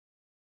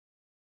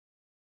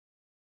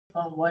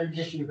Metropolitan Water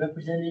District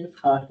Representative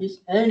Caucus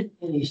and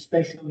a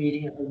special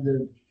meeting of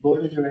the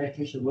Board of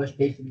Directors of West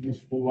Basin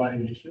Municipal Water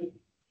District.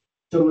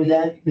 So with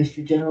that,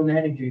 Mr. General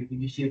Manager,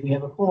 could you see if we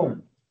have a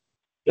quorum?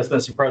 Yes,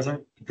 Mr.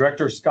 President.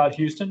 Director Scott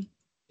Houston.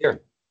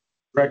 Here.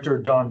 Director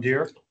Don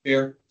Deere.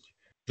 Here.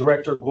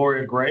 Director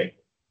Gloria Gray.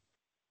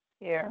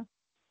 Here.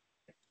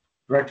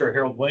 Director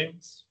Harold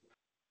Williams.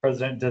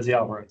 President Desi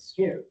Alvarez.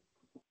 Here.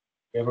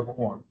 We have a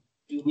quorum.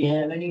 Do we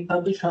have any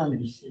public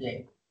comments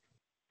today?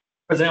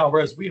 President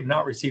Alvarez, we have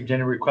not received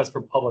any requests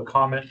for public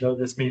comment, though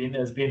this meeting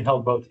is being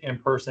held both in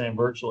person and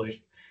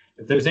virtually.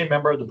 If there's any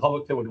member of the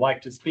public that would like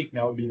to speak,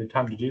 now would be the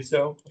time to do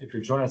so. If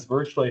you're joining us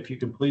virtually, if you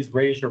can please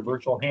raise your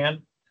virtual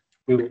hand,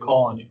 we will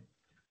call on you.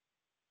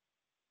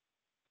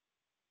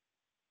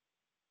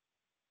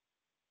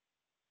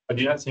 I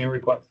do not see any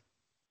requests.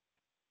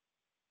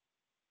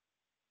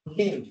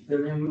 Okay, so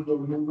then we will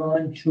move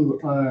on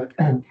to our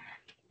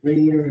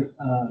regular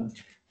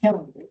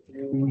calendar.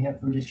 And we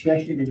have for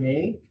discussion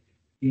today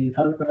the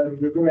Colorado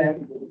River Act.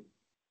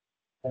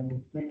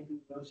 And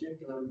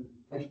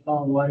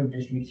Metropolitan Water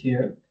District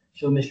here.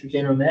 So, Mr.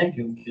 General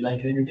Manager, would you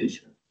like to introduce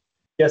her?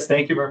 Yes,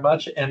 thank you very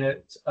much. And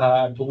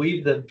I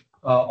believe that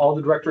all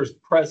the directors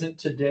present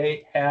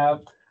today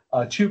have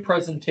two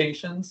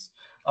presentations.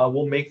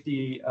 We'll make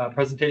the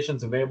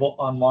presentations available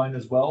online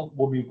as well.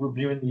 We'll be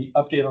reviewing the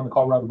update on the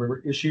Colorado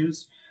River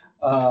issues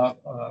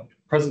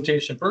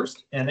presentation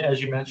first. And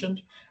as you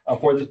mentioned,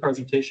 for this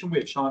presentation, we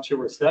have Shanti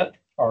Reset,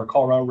 our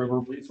Colorado River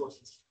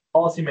Resources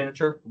Policy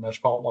Manager for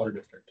Metropolitan Water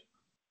District.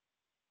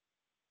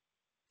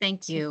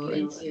 Thank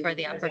you for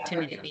the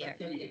opportunity to be here.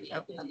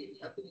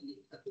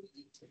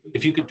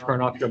 If you could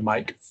turn off your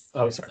mic.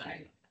 Oh,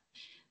 sorry.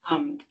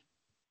 And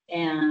I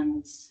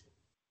am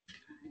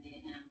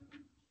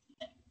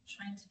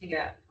trying to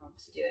figure out how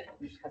to do it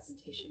in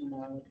presentation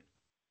mode.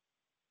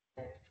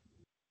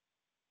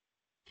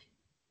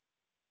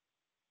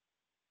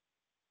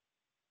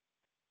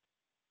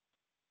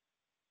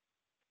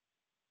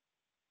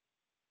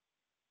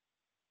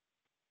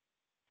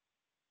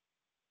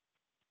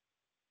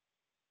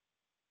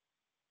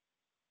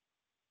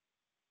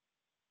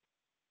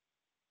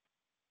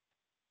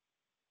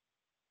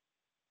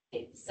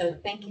 So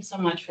thank you so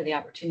much for the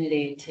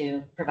opportunity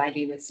to provide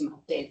you with some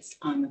updates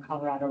on the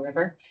Colorado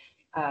River.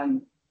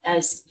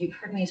 As you've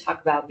heard me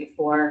talk about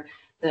before,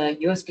 the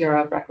U.S.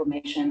 Bureau of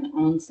Reclamation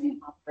owns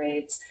and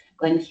operates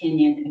Glen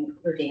Canyon and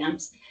Cooper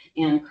dams.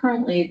 And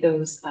currently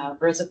those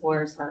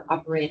reservoirs are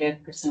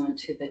operated pursuant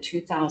to the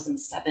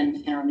 2007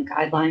 interim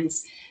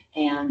guidelines.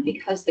 And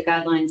because the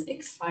guidelines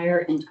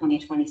expire in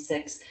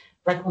 2026,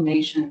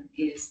 Reclamation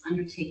is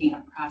undertaking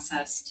a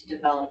process to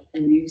develop a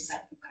new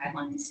set of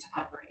guidelines to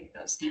operate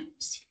those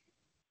dams.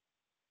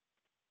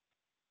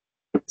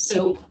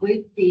 So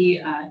with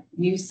the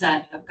new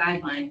set of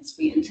guidelines,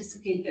 we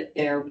anticipate that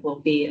there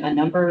will be a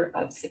number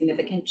of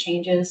significant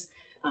changes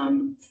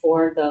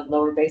for the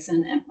lower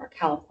basin and for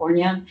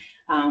California.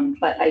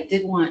 But I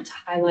did want to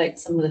highlight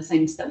some of the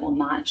things that will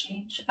not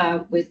change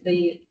with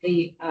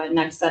the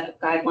next set of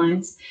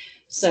guidelines.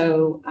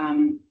 So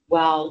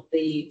while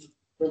the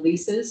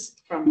releases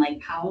from Lake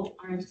Powell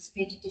are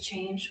anticipated to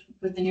change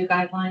with the new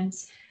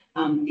guidelines,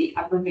 the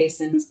upper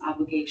basin's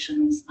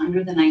obligations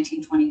under the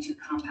 1922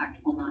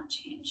 compact will not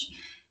change.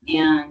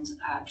 And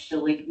the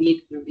Lake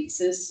Mead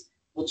releases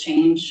will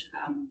change,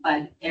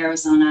 but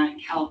Arizona,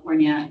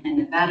 California, and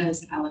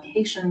Nevada's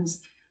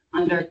allocations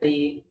under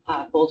the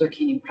Boulder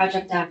Canyon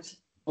Project Act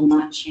will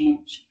not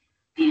change.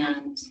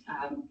 And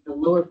the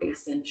lower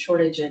basin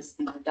shortages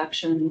and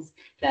reductions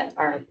that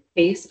are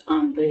based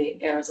on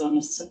the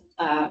Arizona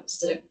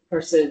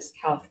versus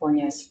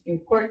California Supreme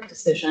Court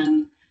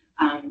decision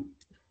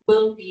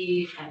will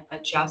be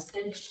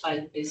adjusted,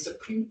 but the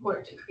Supreme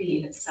Court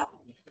decree itself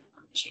will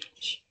not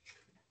change.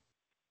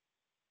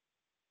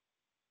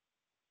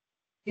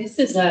 This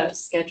is a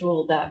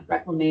schedule that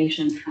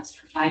Reclamation has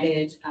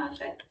provided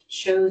that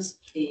shows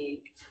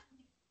the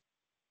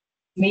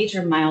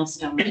major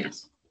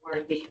milestones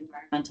for the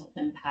environmental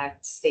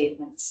impact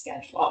statement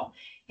schedule.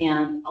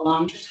 And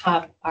along the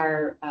top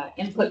are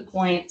input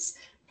points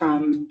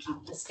from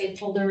the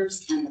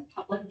stakeholders and the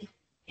public.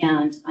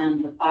 And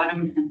on the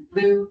bottom in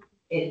blue,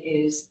 it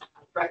is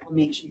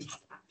Reclamation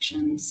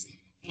actions.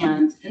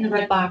 And in the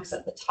red box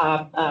at the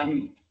top,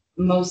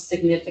 most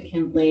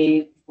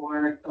significantly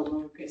for the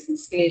lower basin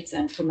states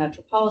and for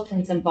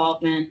Metropolitan's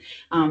involvement,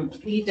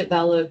 we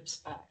developed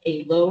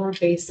a lower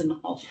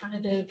basin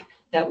alternative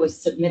that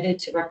was submitted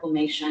to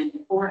Reclamation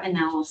for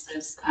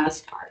analysis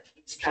as part of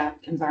its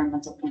draft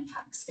environmental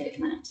impact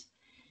statement.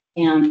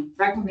 And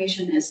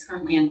Reclamation is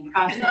currently in the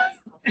process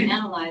of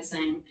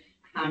analyzing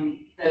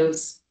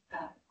those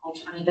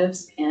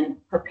alternatives and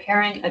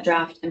preparing a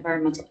draft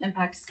environmental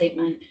impact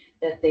statement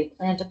that they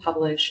plan to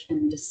publish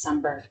in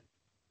December.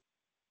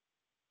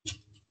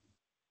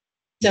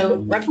 So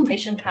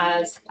Reclamation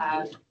has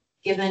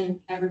given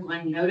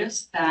everyone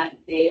notice that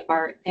they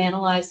are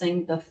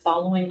analyzing the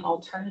following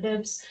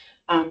alternatives.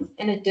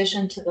 In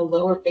addition to the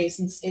lower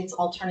basin states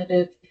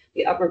alternative,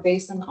 the upper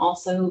basin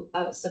also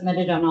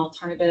submitted an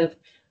alternative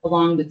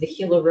along with the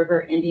Gila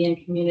River Indian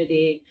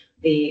community,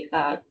 the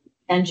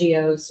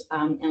NGOs,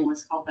 and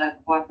what's called the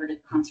Cooperative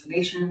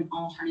Conservation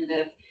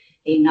Alternative,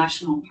 a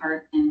National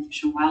Park and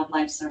Fish and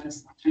Wildlife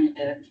Service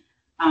alternative.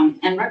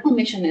 And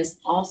Reclamation is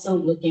also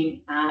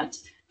looking at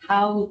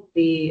how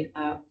the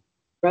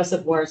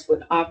reservoirs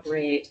would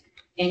operate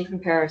in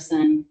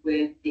comparison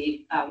with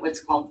the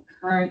what's called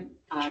current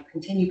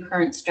continued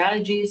current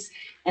strategies,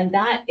 and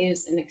that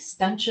is an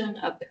extension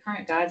of the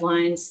current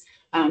guidelines,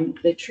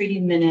 the treaty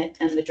minute,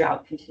 and the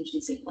drought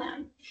contingency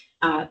plan.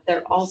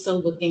 They're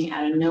also looking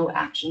at a no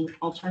action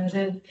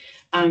alternative,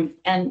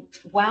 and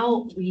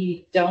while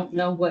we don't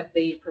know what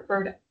the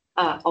preferred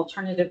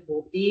alternative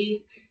will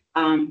be,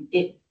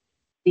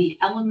 the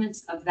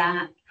elements of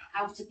that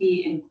have to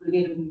be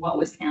included in what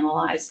was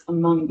analyzed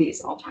among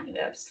these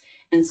alternatives.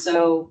 And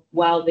so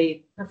while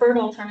the preferred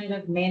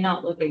alternative may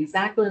not look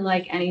exactly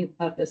like any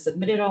of the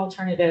submitted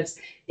alternatives,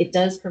 it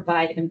does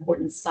provide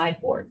important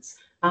sideboards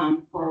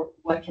for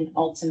what can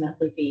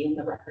ultimately be in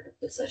the record of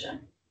decision.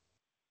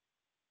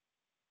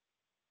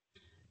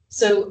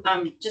 So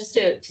just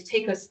to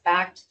take us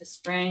back to the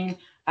spring,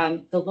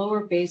 the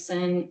lower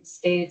basin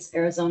states,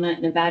 Arizona,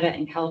 Nevada,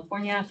 and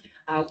California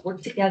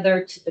worked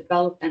together to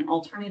develop an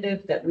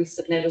alternative that we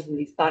submitted.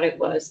 We thought it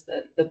was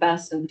the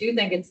best, and do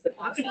think it's the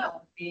best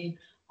of the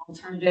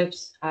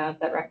alternatives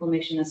that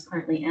Reclamation is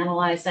currently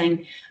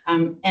analyzing.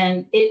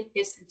 And it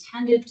is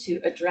intended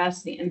to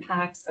address the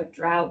impacts of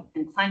drought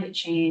and climate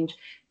change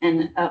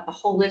and a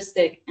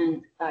holistic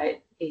and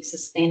a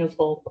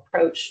sustainable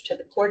approach to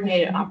the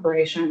coordinated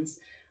operations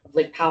of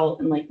Lake Powell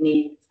and Lake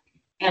Mead.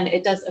 And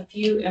it does a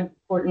few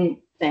important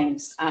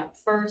things.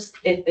 First,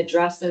 it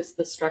addresses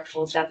the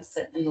structural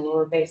deficit in the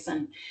lower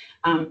basin.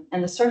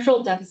 And the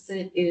structural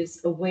deficit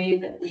is a way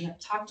that we have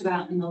talked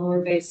about in the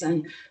lower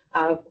basin.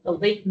 The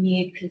Lake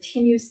Mead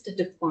continues to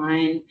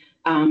decline,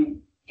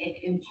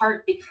 in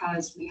part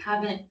because we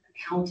haven't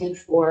accounted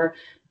for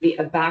the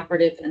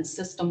evaporative and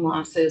system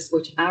losses,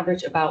 which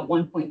average about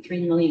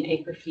 1.3 million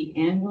acre feet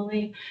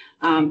annually.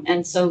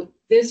 And so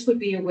this would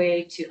be a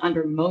way to,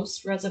 under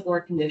most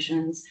reservoir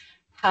conditions,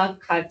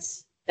 have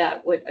cuts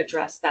that would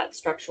address that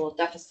structural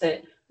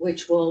deficit,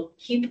 which will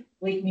keep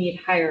Lake Mead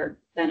higher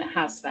than it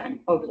has been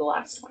over the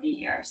last 20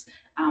 years,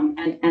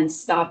 and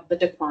stop the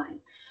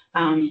decline.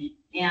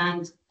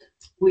 And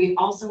we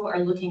also are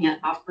looking at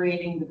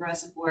operating the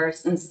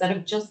reservoirs instead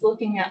of just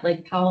looking at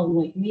Lake Powell and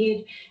Lake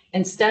Mead.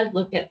 Instead,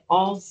 look at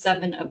all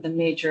 7 of the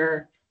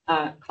major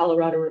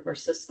Colorado River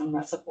system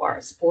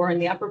reservoirs, 4 in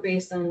the upper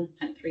basin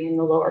and 3 in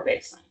the lower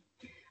basin.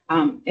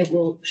 It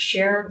will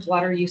share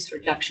water use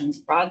reductions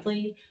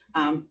broadly.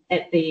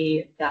 At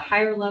the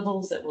higher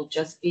levels, it will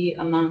just be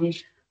among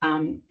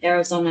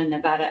Arizona,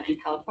 Nevada,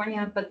 and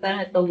California. But then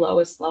at the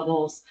lowest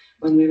levels,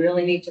 when we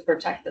really need to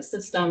protect the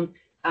system,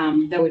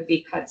 there would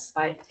be cuts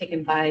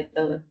taken by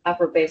the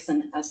upper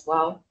basin as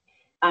well.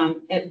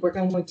 We're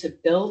going to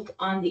build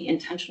on the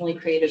intentionally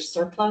created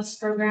surplus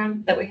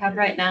program that we have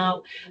right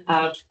now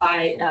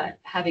by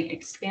having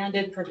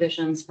expanded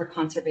provisions for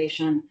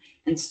conservation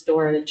and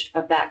storage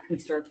of that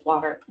conserved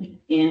water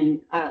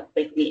in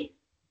Lake Mead.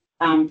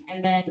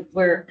 And then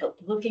we're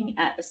looking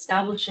at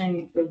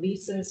establishing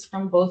releases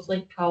from both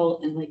Lake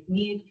Powell and Lake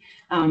Mead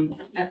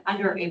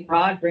under a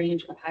broad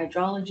range of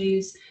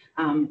hydrologies.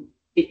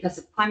 Because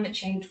of climate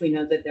change, we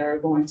know that there are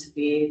going to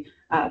be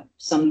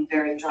some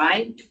very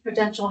dry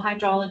potential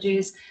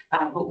hydrologies,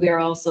 but we are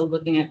also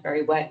looking at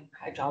very wet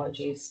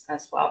hydrologies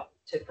as well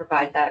to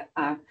provide that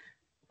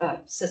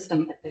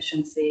system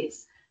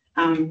efficiencies.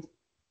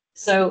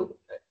 So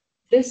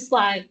this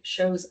slide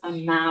shows a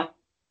map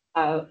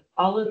of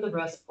all of the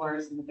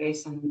reservoirs in the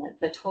basin,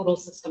 the total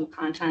system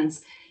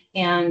contents.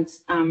 And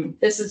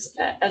this is,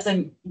 as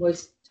I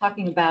was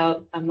talking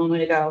about a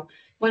moment ago,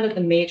 one of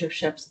the major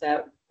shifts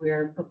that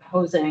we're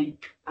proposing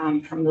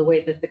from the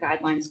way that the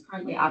guidelines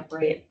currently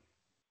operate,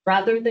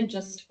 rather than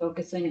just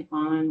focusing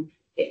on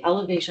the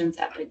elevations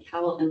at Lake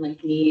Powell and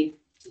Lake Mead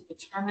to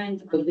determine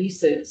the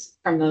releases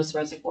from those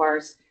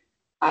reservoirs,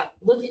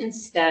 look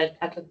instead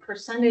at the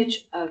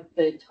percentage of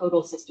the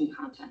total system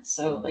content.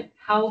 So like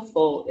how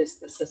full is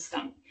the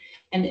system?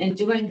 And in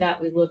doing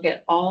that, we look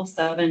at all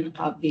 7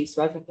 of these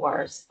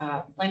reservoirs,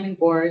 Flaming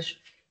Gorge,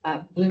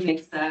 Blue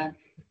Mesa,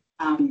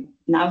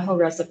 Navajo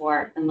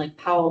Reservoir, and Lake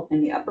Powell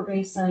in the upper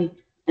basin,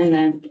 and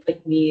then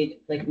Lake Mead,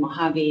 Lake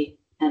Mojave,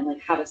 and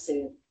Lake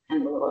Havasu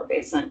in the lower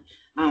basin.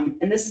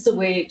 And this is a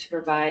way to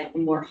provide a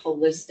more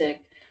holistic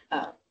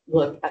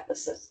look at the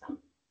system.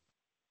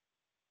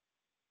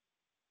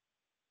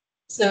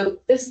 So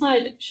this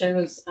slide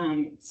shows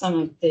some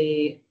of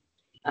the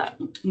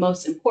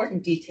most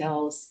important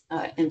details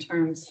in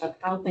terms of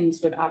how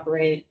things would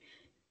operate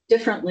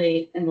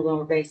differently in the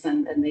lower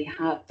basin than they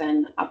have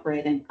been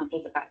operating under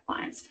the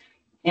guidelines.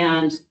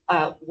 And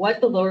what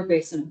the lower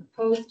basin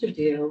proposed to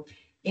do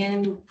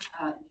in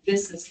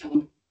this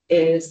system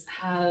is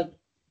have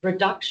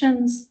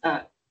reductions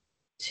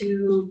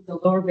to the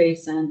lower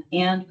basin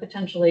and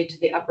potentially to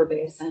the upper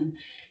basin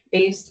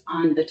based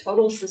on the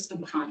total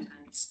system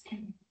contents.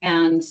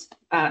 And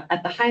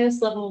at the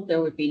highest level,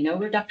 there would be no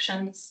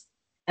reductions.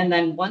 And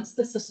then once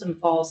the system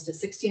falls to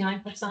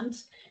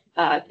 69%,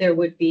 there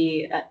would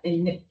be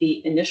in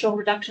the initial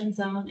reduction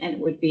zone, and it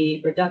would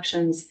be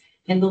reductions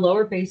in the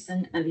lower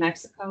basin and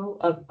Mexico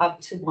of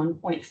up to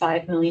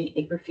 1.5 million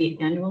acre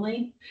feet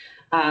annually.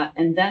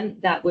 And then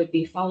that would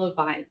be followed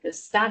by the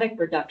static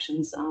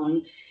reduction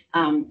zone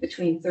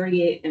between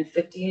 38 and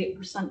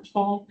 58%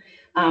 full,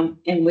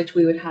 in which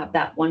we would have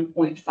that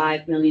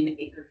 1.5 million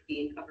acre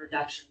feet of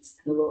reductions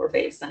in the lower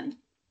basin.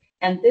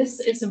 And this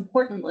is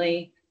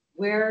importantly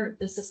where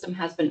the system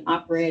has been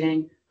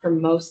operating for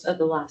most of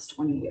the last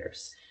 20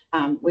 years.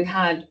 We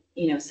had,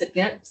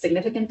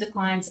 significant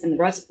declines in the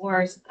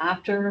reservoirs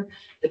after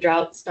the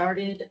drought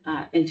started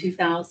in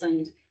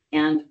 2000.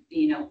 And,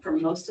 for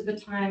most of the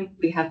time,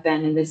 we have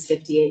been in this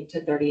 58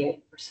 to 38%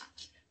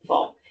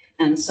 full.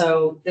 And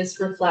so this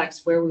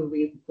reflects where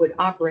we would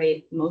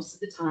operate most of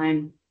the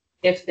time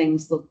if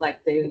things look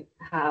like they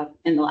have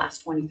in the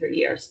last 23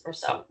 years or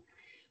so.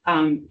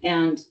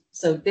 And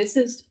so this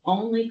is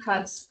only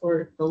cuts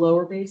for the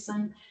lower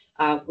basin.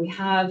 We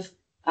have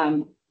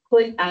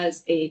put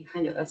as a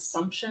kind of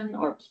assumption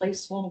or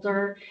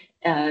placeholder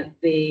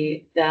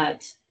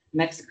that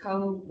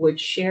Mexico would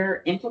share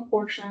in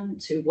proportion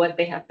to what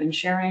they have been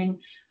sharing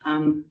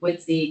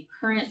with the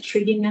current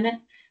treaty minute.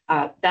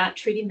 That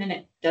treaty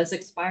minute does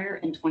expire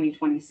in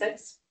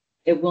 2026.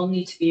 It will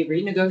need to be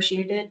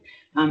renegotiated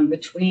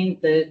between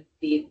the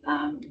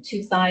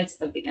two sides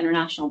of the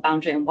International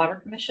Boundary and Water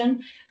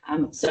Commission.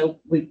 So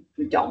we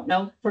don't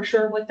know for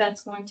sure what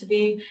that's going to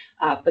be,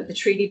 but the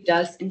treaty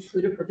does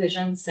include a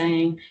provision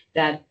saying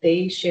that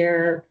they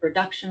share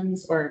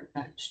reductions or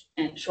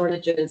and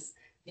shortages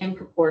in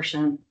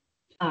proportion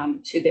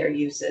to their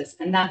uses,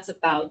 and that's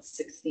about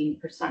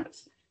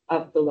 16%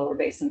 of the lower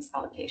basin's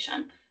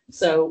allocation.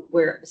 So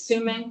we're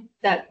assuming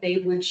that they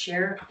would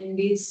share in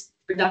these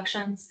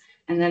reductions,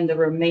 and then the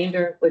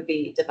remainder would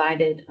be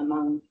divided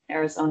among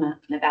Arizona,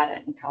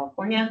 Nevada, and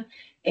California.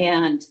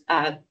 And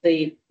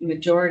the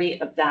majority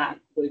of that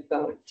would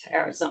go to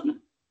Arizona.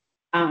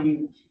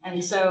 And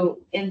so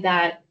in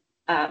that,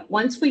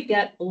 once we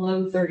get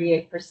below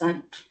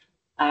 38%,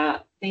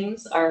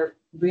 things are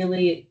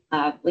really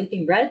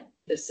blinking red.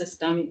 The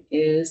system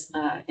is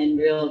in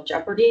real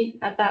jeopardy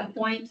at that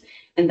point.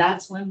 And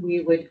that's when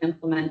we would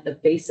implement the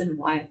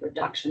basin-wide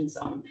reduction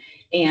zone.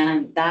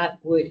 And that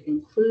would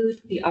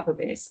include the upper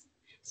basin.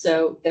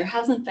 So there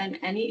hasn't been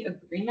any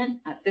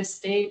agreement at this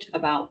stage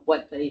about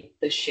what the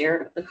share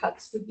of the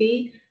cuts would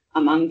be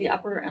among the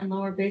upper and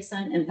lower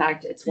basin. In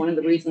fact, it's one of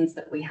the reasons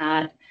that we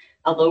had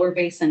a lower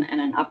basin and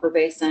an upper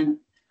basin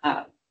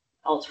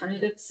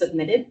alternative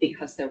submitted,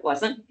 because there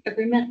wasn't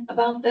agreement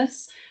about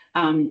this.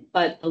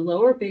 But the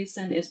lower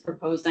basin is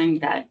proposing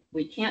that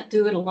we can't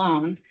do it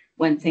alone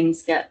when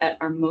things get at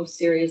our most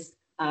serious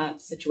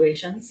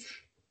situations.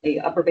 The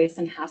upper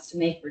basin has to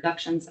make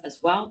reductions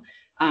as well.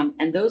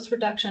 And those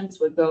reductions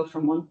would go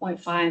from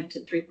 1.5 to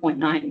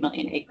 3.9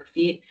 million acre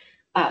feet.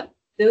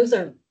 Those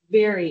are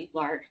very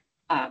large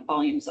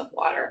volumes of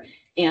water.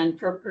 And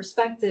for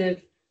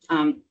perspective,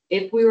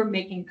 if we were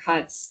making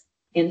cuts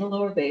in the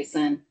lower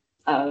basin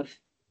of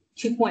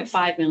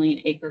 2.5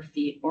 million acre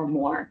feet or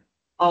more,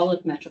 all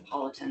of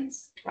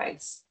Metropolitan's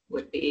rights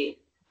would be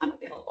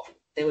unavailable.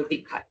 They would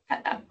be cut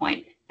at that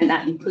point, and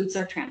that includes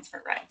our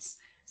transfer rights.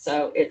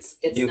 So it's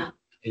not.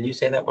 Can you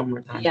say that one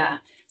more time? Yeah.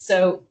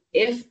 So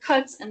if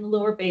cuts in the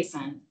lower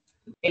basin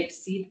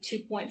exceed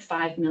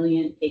 2.5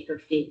 million acre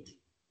feet,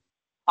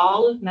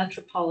 all of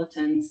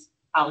Metropolitan's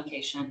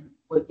allocation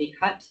would be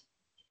cut,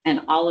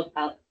 and all of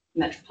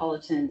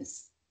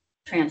Metropolitan's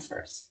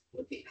transfers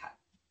would be cut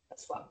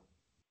as well.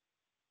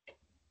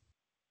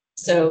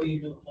 So,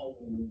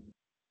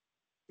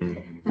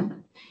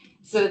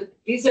 so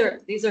these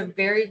are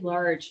very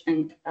large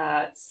and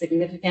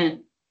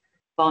significant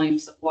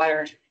volumes of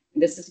water.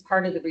 This is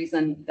part of the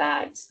reason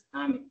that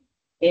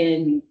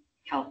in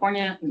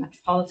California, in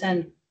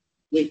Metropolitan,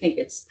 we think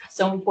it's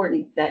so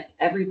important that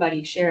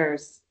everybody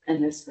shares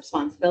in this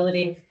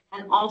responsibility,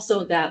 and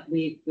also that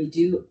we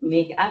do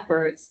make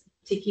efforts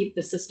to keep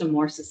the system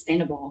more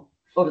sustainable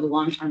over the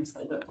long term,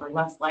 so that we're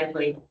less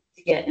likely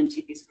to get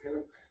into these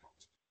really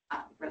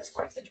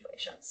reservoir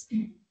situations.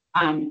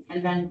 And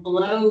then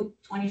below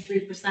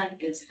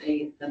 23% is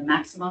the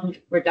maximum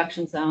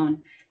reduction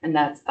zone, and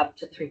that's up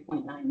to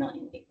 3.9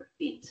 million acre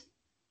feet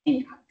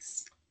in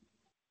cuts.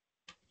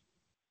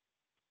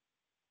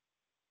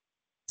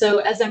 So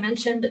as I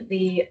mentioned,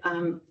 the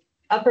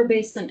upper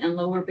basin and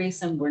lower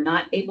basin were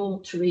not able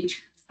to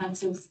reach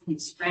consensus in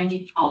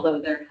spring, although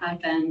there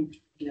have been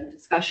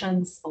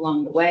discussions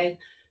along the way.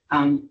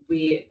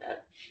 We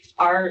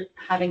are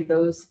having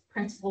those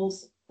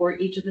principles for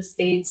each of the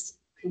states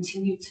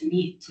continue to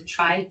meet to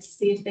try to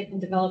see if they can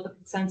develop a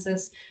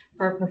consensus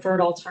for a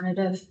preferred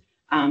alternative.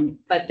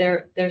 But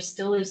there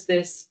still is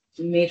this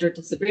major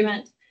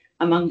disagreement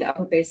among the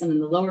upper basin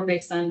and the lower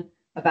basin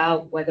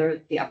about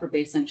whether the upper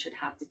basin should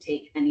have to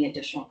take any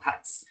additional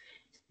cuts.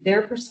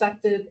 Their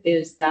perspective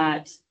is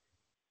that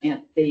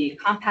the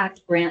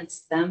compact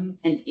grants them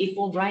an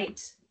equal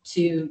right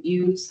to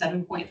use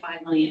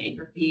 7.5 million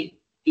acre feet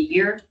a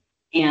year,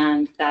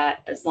 And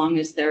that as long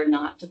as they're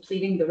not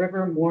depleting the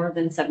river more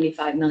than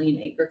 75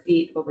 million acre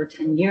feet over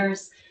 10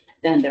 years,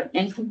 then they're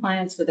in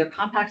compliance with their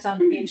compact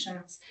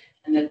obligations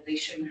and that they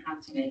shouldn't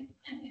have to make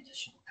any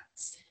additional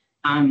cuts.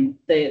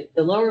 The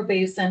lower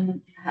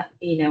basin,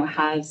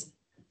 has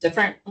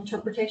different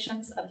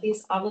interpretations of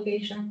these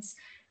obligations,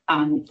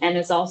 and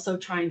is also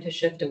trying to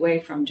shift away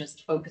from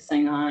just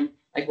focusing on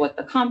like what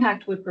the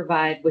compact would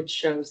provide, which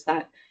shows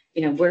that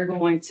we're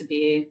going to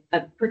be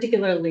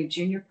particularly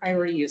junior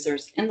priority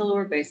users in the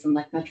lower basin,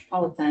 like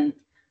Metropolitan,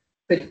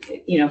 could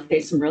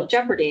face some real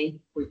jeopardy.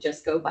 We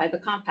just go by the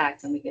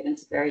compact and we get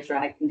into very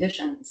dry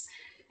conditions,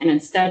 and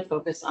instead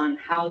focus on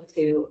how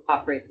to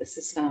operate the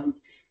system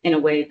in a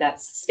way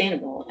that's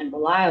sustainable and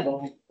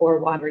reliable for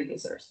water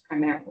users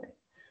primarily.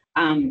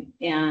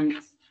 And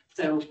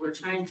so we're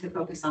trying to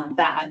focus on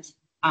that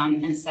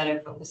instead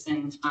of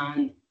focusing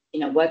on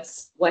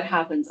what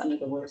happens under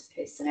the worst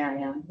case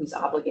scenario, who's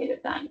obligated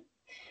then.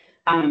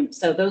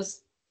 So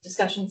those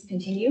discussions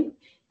continue.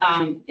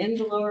 In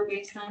the lower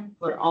basin,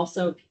 we're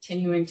also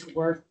continuing to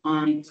work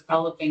on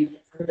developing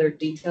further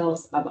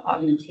details of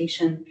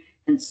augmentation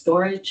and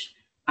storage.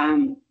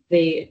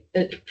 The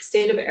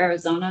state of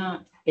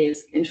Arizona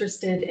is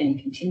interested in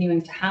continuing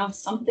to have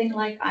something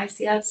like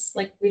ICS,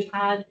 like we've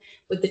had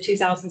with the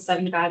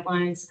 2007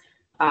 guidelines,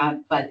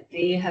 but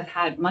they have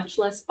had much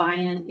less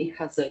buy-in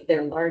because of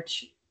their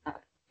large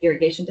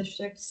irrigation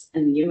districts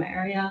in the Yuma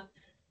area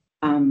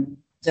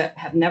that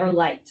have never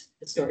liked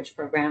the storage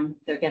program.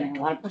 They're getting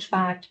a lot of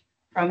pushback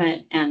from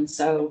it, and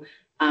so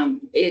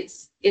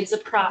it's a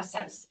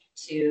process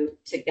to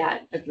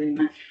get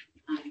agreement.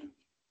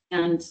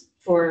 And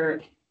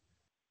for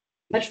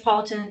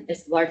Metropolitan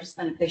is the largest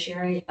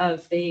beneficiary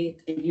of the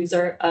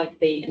user of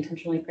the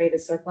intentionally created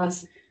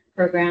surplus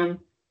program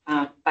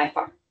by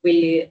far.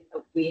 We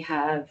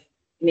have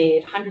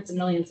made hundreds of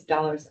millions of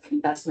dollars of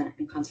investment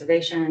in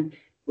conservation.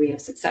 We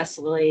have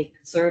successfully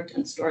conserved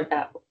and stored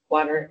that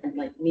water in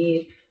Lake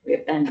Mead. We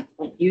have then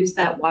used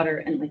that water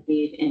in Lake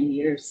Mead in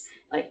years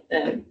like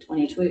the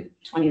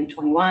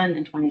 2021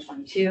 and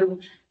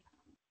 2022.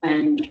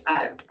 When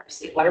our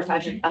state water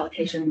project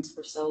allocations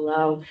were so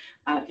low,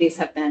 these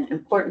have been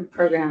important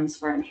programs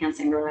for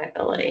enhancing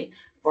reliability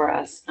for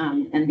us.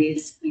 And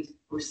these we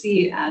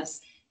foresee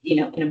as,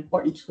 an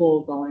important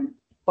tool going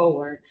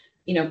forward,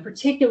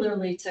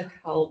 particularly to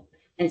help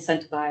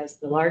incentivize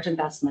the large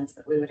investments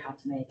that we would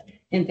have to make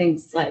in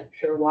things like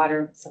pure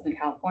water, Southern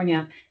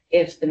California,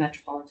 if the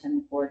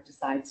Metropolitan Board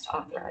decides to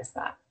authorize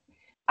that.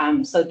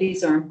 So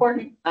these are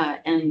important,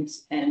 and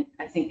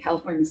I think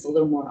California is a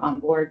little more on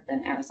board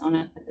than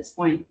Arizona at this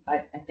point,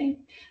 but I think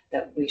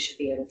that we should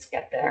be able to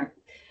get there.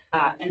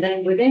 And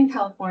then within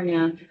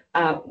California,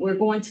 we're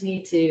going to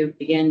need to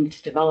begin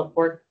to develop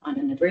work on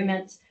an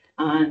agreement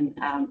on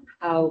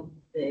how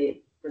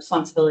the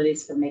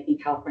responsibilities for making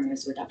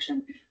California's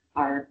reduction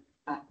are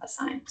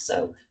assigned.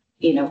 So,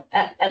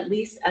 at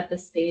least at the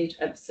stage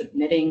of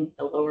submitting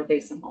the lower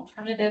basin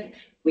alternative,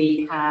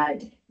 we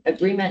had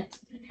agreement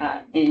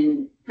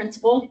in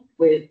principle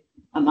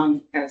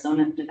among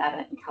Arizona,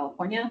 Nevada, and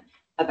California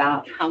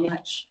about how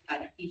much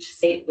each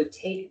state would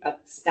take of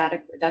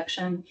static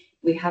reduction.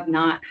 We have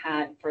not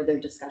had further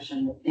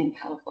discussion within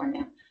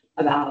California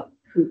about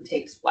who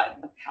takes what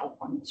of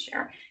California's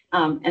share.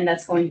 And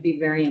that's going to be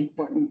very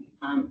important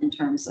in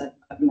terms of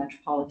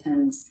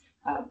Metropolitan's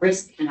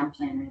risk in our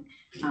planning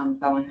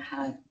going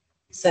ahead.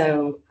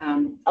 So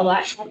a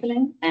lot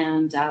happening,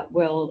 and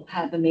we'll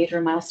have a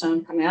major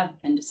milestone coming up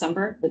in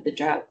December with the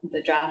draft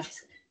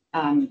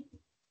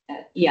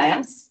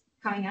EIS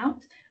coming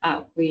out.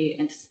 We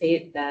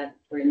anticipate that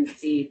we're going to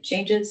see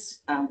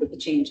changes with the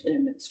change in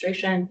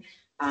administration,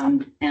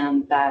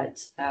 and that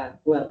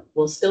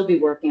we'll still be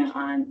working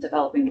on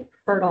developing the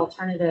preferred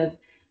alternative,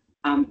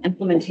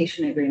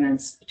 implementation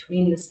agreements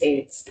between the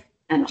states,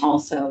 and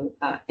also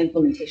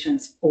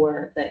implementations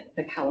for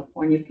the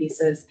California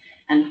pieces.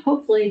 And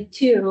hopefully,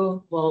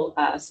 too, we'll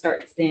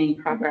start seeing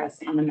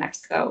progress on the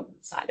Mexico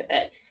side of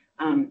it.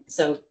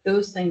 So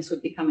those things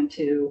would be coming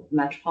to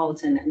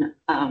Metropolitan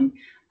and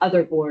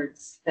other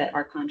boards that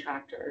are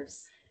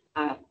contractors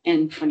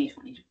in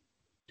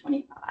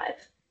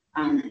 2025.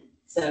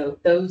 So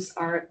those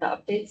are the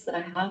updates that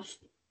I have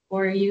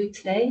for you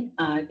today.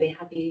 I'd be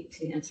happy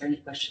to answer any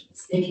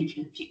questions. Thank you,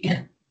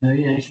 Chancellor.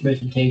 Very nice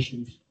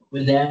presentations.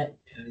 With that,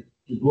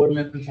 the board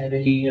members have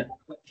any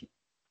questions?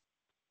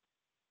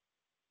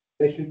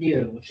 Director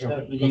Deere, we'll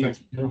start with you.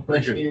 No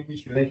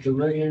questions. Director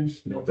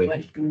Williams, no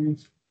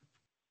questions.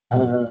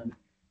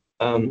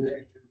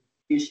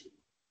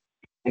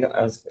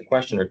 As a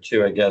question or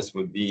two, I guess,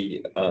 would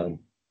be,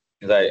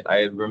 because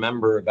I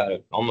remember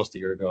about almost a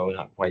year ago,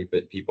 not quite,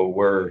 but people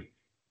were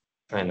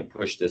trying to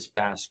push this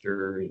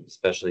faster,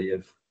 especially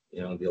if,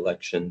 the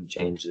election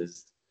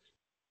changes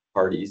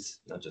parties,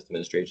 not just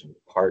administration,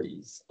 but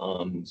parties.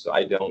 So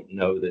I don't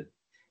know that,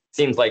 it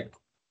seems like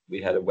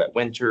we had a wet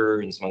winter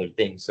and some other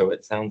things. So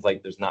it sounds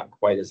like there's not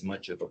quite as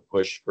much of a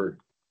push for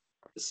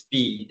the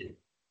speed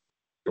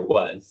there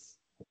was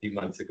a few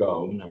months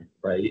ago,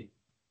 right?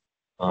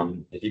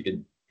 If you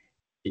could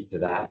speak to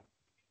that.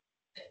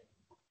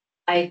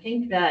 I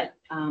think that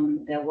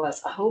there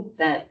was a hope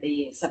that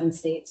the 7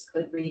 states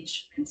could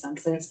reach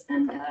consensus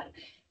and that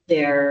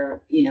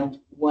there,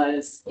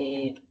 was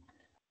an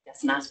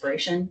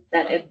aspiration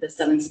that if the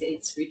 7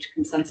 states reach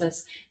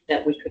consensus,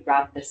 that we could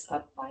wrap this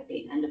up by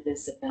the end of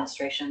this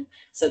administration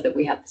so that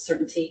we have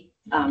certainty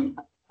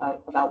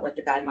about what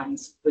the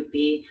guidelines would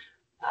be.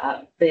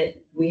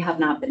 But we have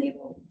not been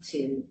able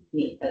to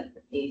meet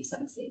the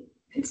 7 state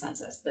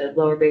consensus. The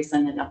lower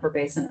basin and upper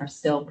basin are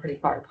still pretty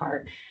far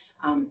apart.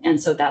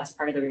 And so that's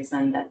part of the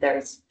reason that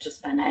there's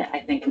just been,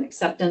 I think, an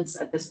acceptance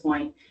at this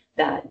point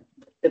that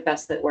the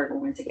best that we're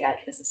going to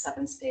get is the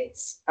 7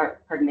 states,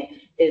 or pardon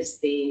me, is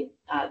the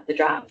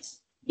draft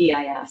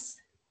EIS.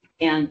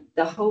 And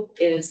the hope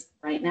is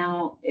right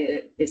now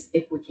is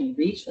if we can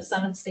reach the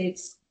 7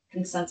 states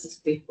consensus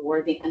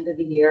before the end of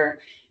the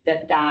year,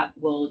 that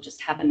will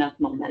just have enough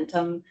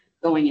momentum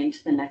going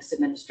into the next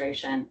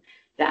administration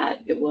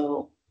that it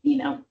will,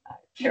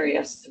 carry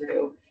us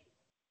through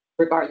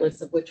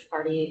regardless of which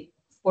party.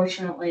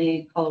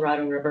 Fortunately,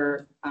 Colorado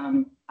River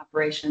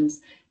operations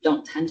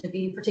don't tend to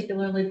be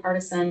particularly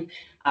partisan,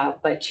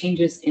 but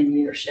changes in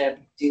leadership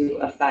do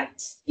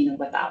affect,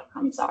 what the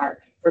outcomes are,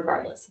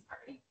 regardless of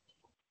party.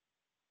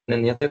 And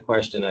then the other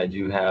question I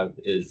do have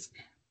is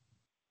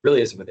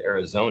really is with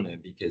Arizona,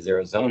 because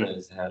Arizona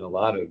has had a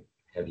lot of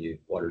heavy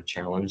water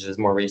challenges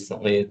more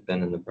recently. It's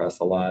been in the press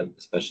a lot,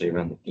 especially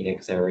around the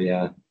Phoenix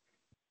area,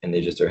 and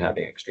they just are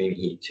having extreme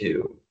heat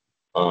too.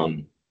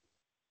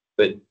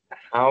 But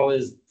how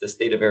is the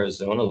state of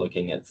Arizona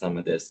looking at some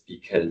of this?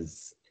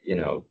 Because,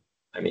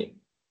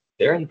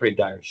 they're in pretty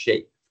dire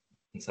shape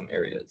in some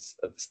areas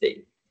of the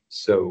state.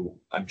 So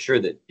I'm sure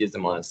that gives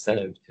them a lot of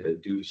incentive to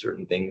do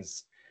certain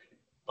things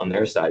on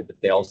their side, but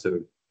they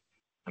also,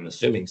 I'm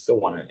assuming, still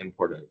want to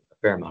import a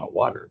fair amount of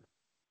water.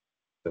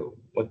 So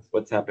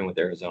what's happening with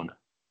Arizona?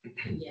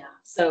 Yeah,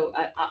 so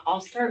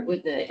I'll start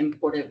with the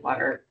imported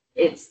water.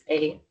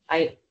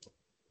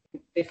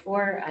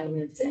 Before I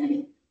lived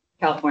in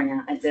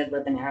California, I did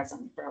live in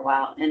Arizona for a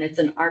while, and it's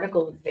an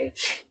article of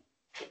faith.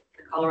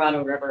 The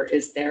Colorado River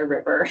is their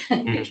river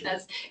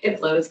because it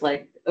flows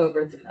like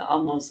over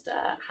almost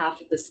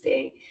half of the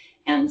state.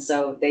 And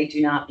so they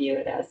do not view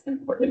it as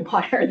imported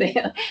water. They,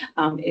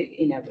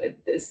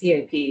 the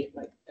CAP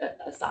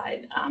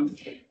aside,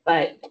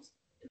 but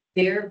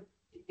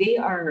they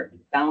are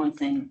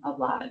balancing a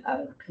lot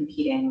of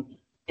competing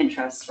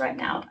interests right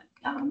now.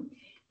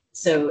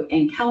 So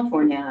in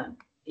California,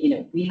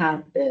 we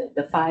have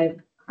the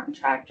 5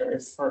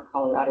 contractors for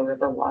Colorado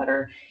River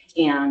water,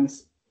 and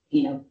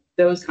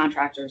those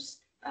contractors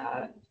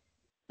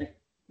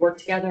work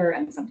together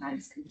and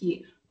sometimes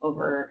compete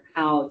over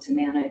how to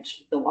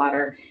manage the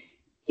water.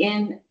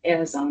 In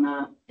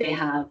Arizona, they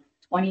have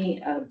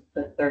 20 of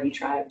the 30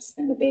 tribes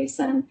in the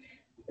basin.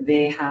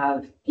 They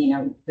have,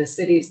 the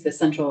city's, the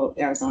Central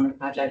Arizona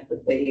Project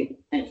with the,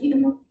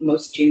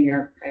 most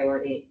junior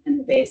priority in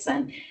the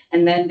basin.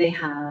 And then they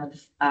have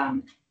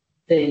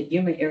the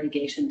Yuma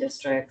irrigation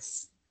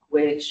districts,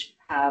 which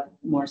have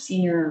more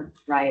senior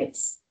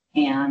rights,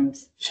 and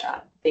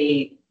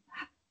they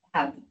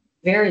have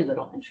very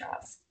little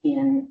interest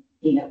in,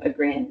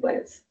 agreeing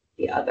with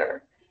the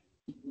other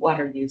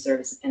water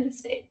users in the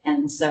state.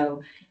 And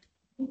so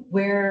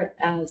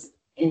whereas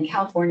in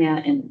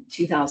California in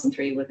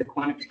 2003 with the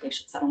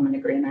quantification settlement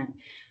agreement,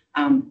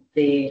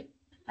 the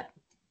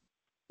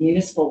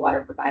municipal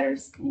water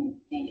providers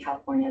in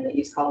California that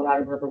use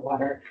Colorado River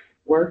water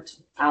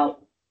worked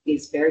out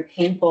these very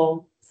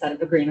painful set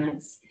of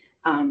agreements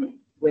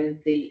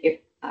with the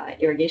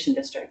irrigation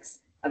districts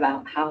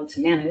about how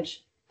to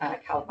manage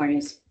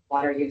California's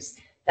water use.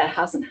 That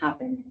hasn't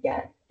happened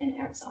yet in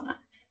Arizona.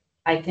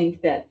 I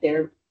think that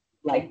they're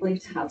likely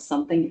to have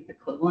something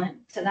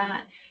equivalent to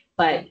that,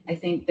 but I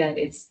think that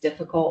it's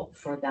difficult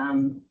for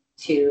them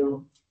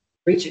to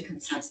reach a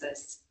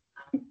consensus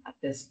at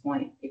this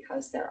point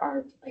because there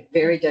are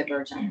very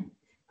divergent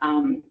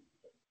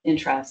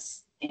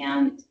interests,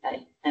 and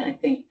I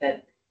think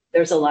that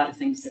there's a lot of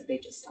things that they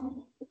just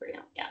don't agree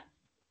on yet.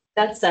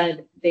 That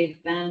said,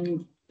 they've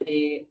been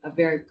a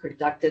very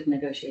productive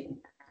negotiating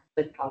partner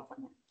with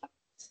California.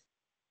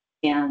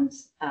 And,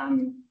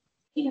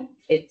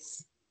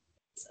 it's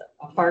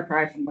a far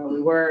cry from where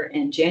we were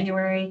in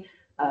January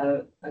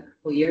a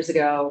couple years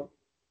ago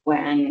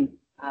when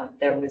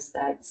there was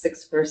that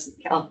 6 versus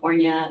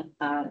California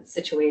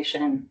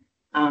situation.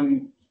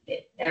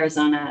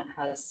 Arizona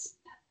has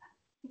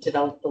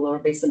developed the lower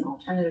basin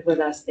alternative with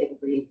us. They've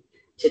agreed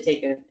to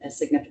take a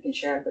significant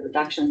share of the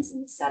reductions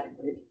in the static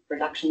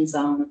reduction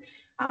zone.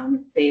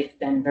 They've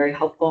been very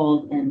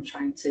helpful in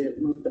trying to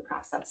move the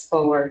process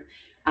forward.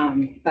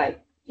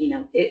 But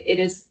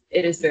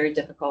it is very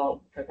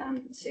difficult for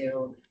them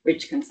to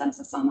reach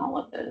consensus on all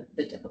of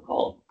the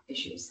difficult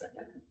issues that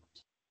they're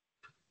confronted.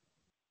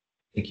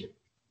 Thank you.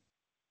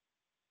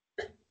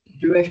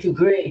 Director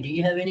Gray, do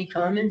you have any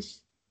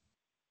comments?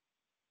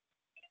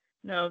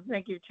 No,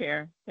 thank you,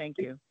 Chair. Thank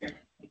you.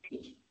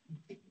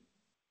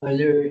 Are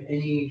there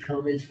any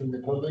comments from the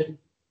public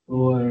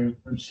or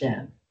from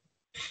staff?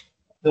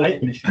 Go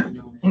ahead, Mr.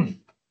 Nolan.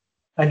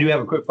 I do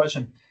have a quick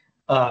question.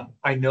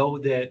 I know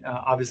that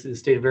obviously the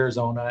state of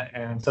Arizona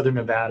and Southern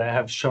Nevada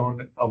have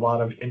shown a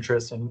lot of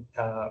interest in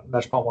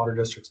Metropolitan Water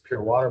District's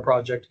Pure Water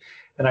Project.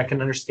 And I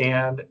can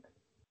understand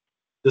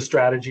the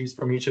strategies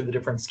from each of the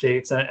different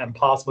states, and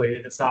possibly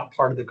it's not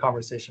part of the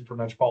conversation for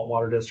Metropolitan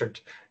Water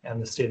District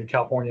and the state of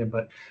California,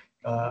 but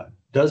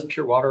does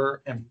Pure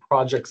Water and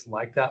projects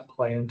like that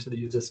play into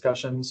these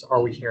discussions?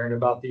 Are we hearing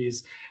about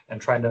these and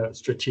trying to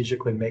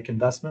strategically make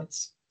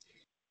investments?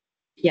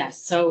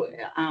 Yes, so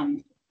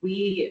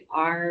we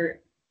are,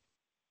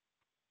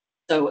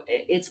 so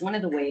it's one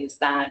of the ways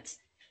that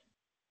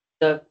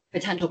the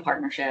potential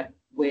partnership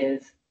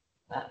with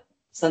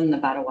Southern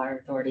Nevada Water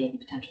Authority and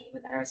potentially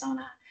with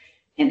Arizona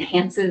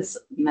enhances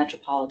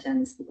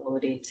Metropolitan's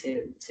ability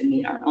to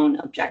meet our own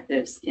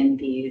objectives in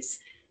these,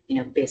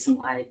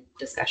 basin-wide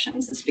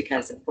discussions, is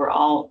because if we're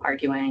all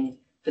arguing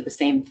for the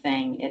same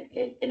thing,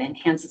 it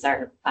enhances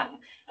our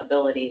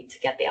ability to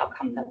get the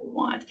outcome that we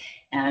want.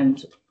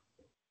 And,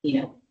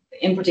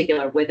 in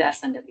particular with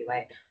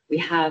SNWA, we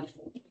have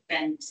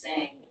been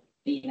saying,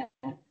 in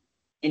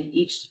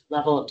each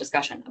level of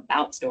discussion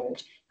about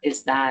storage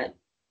is that,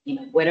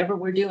 whatever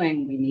we're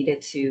doing, we need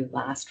it to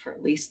last for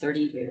at least 30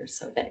 years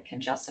so that it can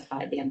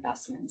justify the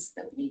investments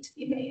that need to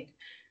be made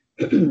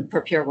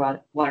for Pure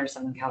Water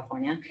Southern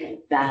California,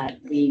 that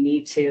we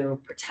need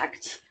to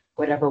protect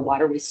whatever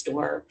water we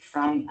store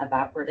from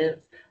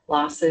evaporative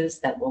losses,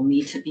 that will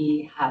need to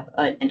have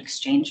an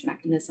exchange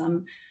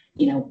mechanism,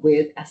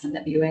 with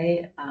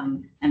SNWA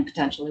and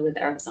potentially with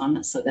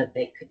Arizona, so that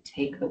they could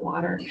take the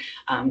water.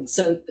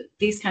 So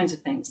these kinds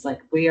of things,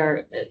 like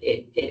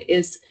it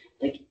is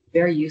like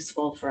very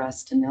useful for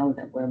us to know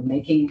that we're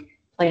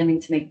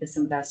planning to make this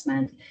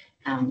investment,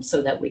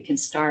 so that we can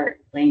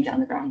start laying down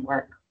the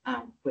groundwork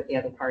with the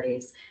other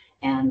parties.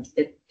 And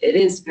it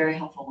is very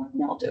helpful when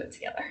we all do it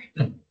together.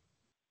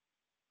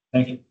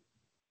 Thank you.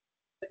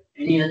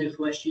 Any other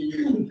questions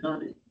or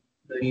comments?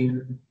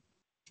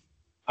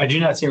 I do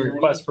not see a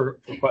request for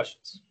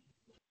questions.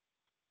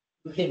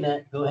 Okay,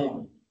 Matt, go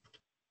ahead.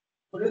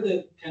 What are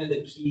the kind of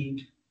the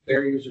key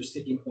barriers or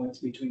sticking points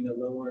between the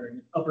lower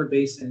and upper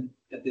basin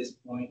at this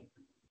point?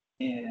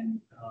 And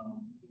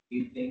do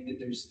you think that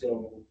there's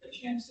still a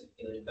chance that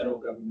the federal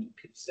government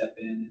could step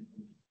in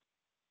and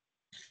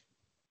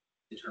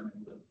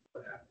determine what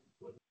happened?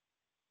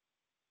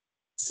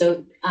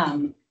 So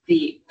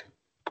the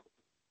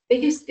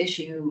biggest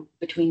issue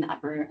between the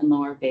upper and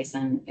lower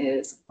basin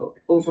is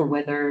over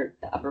whether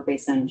the upper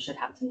basin should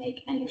have to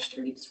make any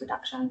use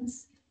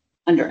reductions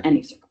under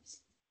any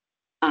circumstances.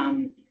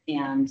 And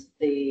in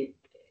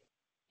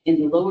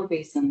the lower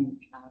basin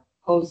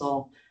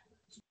proposal,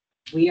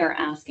 we are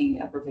asking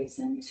the upper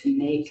basin to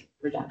make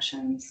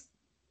reductions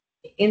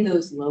in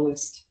those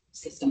lowest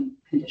system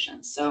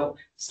conditions. So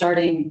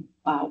starting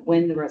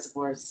when the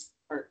reservoirs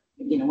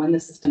when the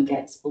system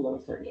gets below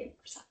 38%.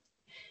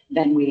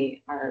 Then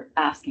we are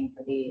asking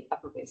for the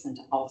upper basin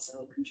to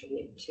also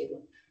contribute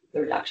to the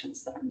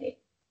reductions that are made.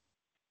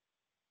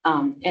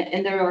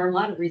 And there are a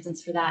lot of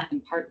reasons for that,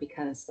 in part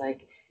because, a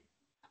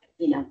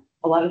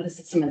lot of the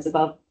system is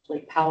above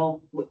Lake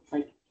Powell.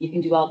 You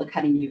can do all the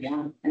cutting you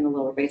want in the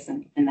lower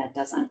basin, and that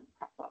doesn't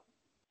prop up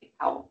Lake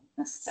Powell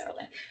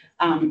necessarily.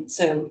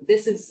 So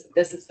this has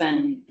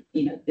been,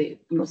 the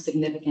most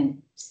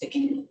significant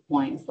sticking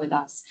point with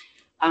us.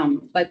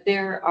 But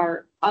there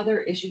are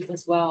other issues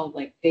as well,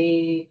 like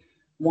they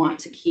want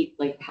to keep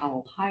Lake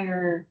Powell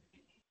higher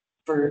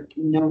for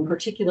no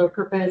particular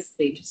purpose.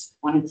 They just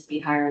want it to be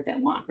higher. They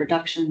want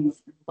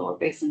reductions in the lower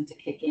basin to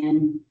kick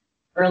in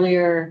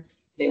earlier.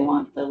 They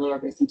want the lower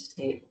basin to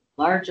take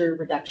larger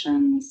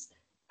reductions.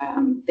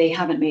 They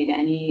haven't made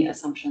any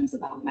assumptions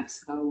about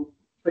Mexico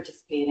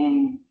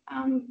participating.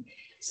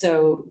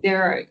 So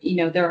there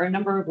are a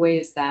number of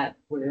ways that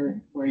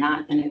we're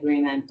not in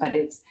agreement, but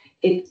it's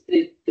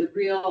the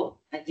real,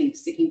 I think,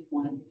 sticking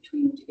point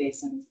between the two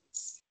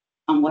basins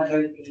on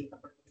whether the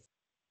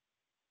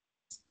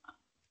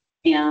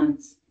and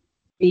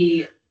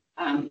the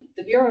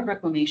Bureau of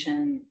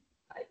Reclamation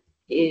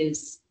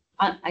is,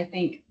 I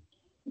think,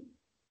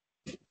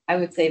 I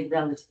would say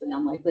relatively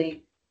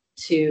unlikely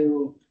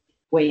to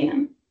weigh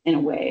in a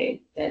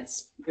way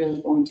that's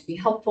really going to be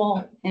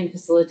helpful in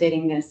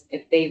facilitating this.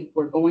 If they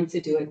were going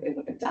to do it, they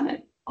would have done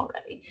it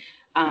already.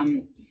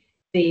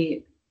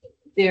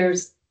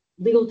 There's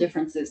legal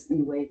differences in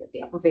the way that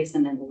the upper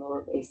basin and the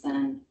lower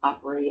basin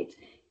operate,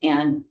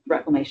 and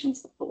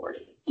reclamation's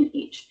authority in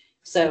each.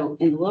 So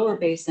in the lower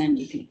basin,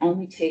 you can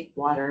only take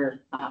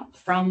water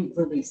from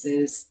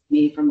releases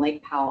made from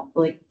Lake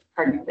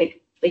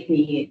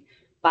Mead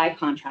by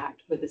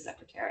contract with the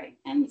secretary.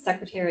 And the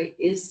secretary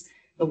is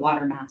the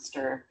water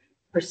master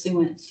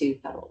pursuant to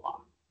federal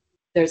law.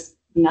 There's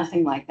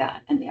nothing like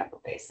that in the upper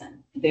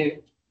basin.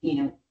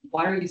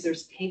 Water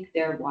users take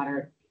their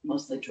water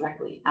mostly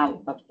directly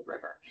out of the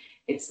river.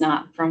 It's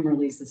not from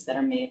releases that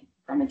are made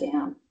from a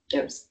dam.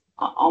 There's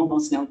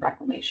almost no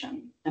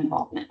reclamation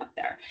involvement up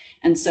there.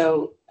 And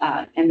so,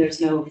 and there's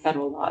no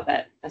federal law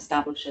that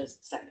establishes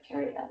the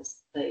secretary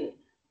as the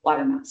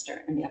water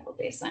master in the upper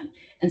basin.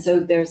 And so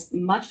there's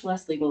much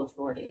less legal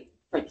authority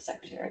for the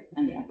Secretariat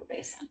and the Upper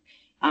Basin,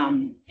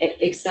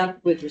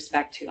 except with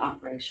respect to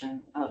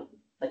operation of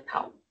Lake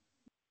Powell.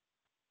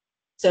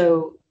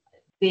 So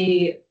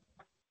the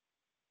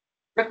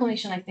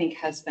Reclamation, I think,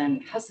 has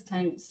been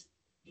hesitant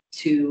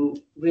to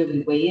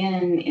really weigh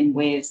in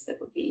ways that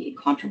would be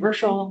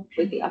controversial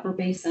with the Upper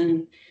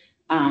Basin.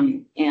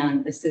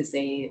 And this is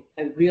a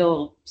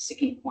real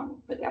sticking point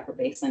for the Upper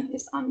Basin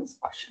is on this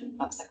question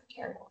of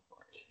secretarial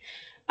authority.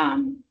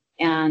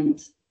 And,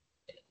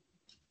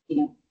 you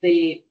know,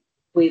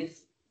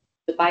 with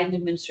the Biden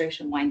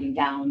administration winding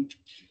down,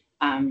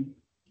 I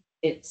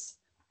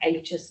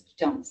just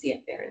don't see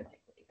it very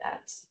likely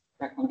that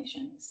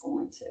Reclamation is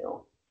going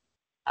to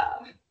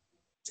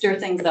stir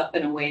things up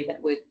in a way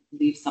that would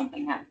leave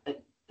something at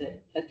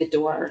the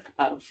door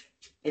of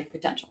a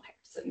potential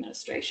Harris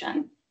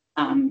administration,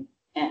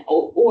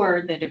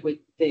 or that it would,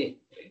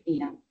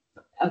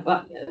 of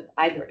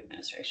either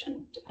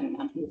administration, depending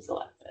on who's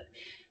elected.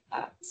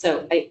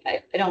 So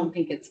I don't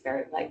think it's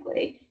very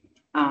likely.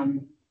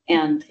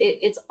 And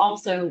it's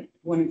also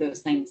one of those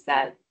things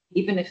that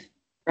even if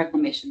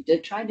Reclamation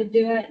did try to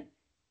do it,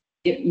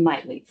 it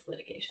might lead to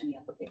litigation. The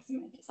Upper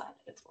Basin might decide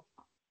that it's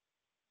worthwhile.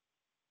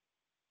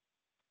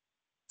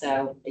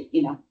 So,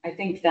 I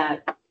think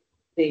that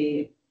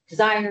the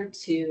desire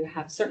to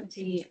have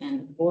certainty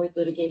and avoid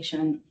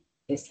litigation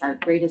is our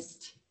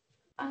greatest,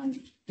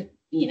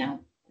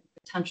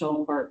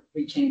 potential for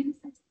reaching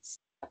consensus.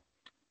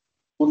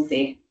 We'll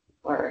see if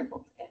we're able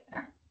to get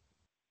there.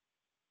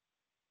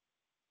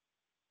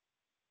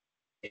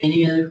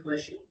 Any other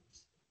questions?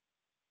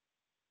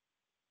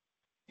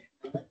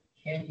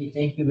 Kathy,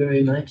 thank you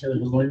very much. That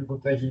was a wonderful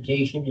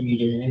presentation, and you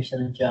did an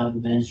excellent job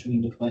of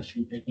answering the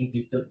questions. I think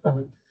you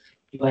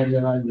provided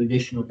a lot of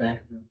additional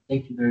background.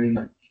 Thank you very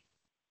much.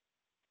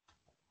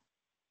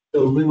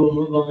 So we will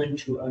move on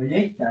to our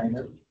next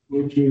item,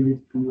 which is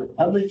the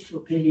public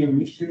opinion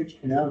research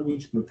and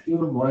outreach for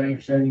pure water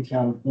in Southern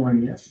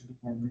California.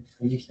 And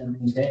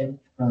Ms. Ben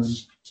from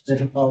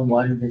Metropolitan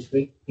Water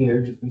District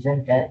here to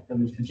present that. So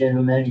Mr.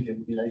 General Manager,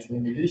 would you like to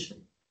introduce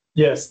him?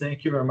 Yes,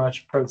 thank you very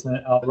much,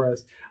 President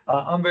Alvarez.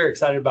 I'm very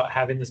excited about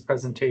having this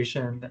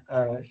presentation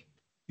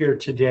here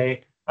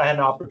today. I had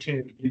an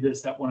opportunity to do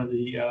this at one of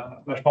the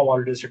Metropolitan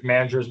Water District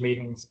managers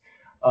meetings,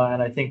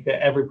 and I think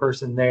that every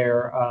person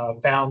there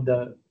found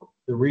the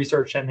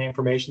research and the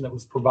information that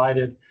was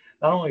provided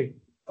not only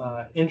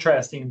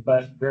interesting,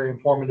 but very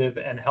informative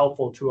and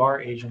helpful to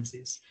our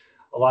agencies.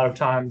 A lot of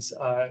times,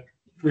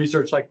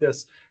 research like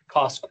this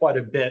costs quite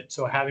a bit,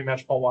 so having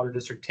Metropolitan Water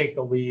District take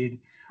the lead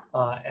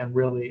and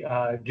really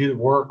do the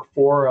work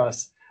for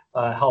us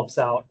helps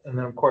out. And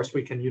then, of course,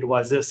 we can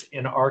utilize this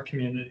in our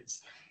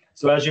communities.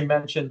 So as you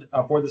mentioned,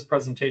 for this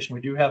presentation,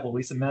 we do have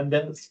Elisa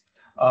Mendez,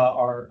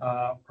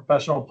 our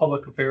professional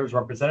public affairs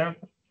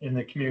representative in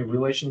the Community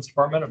Relations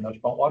Department of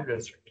Metropolitan Water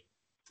District.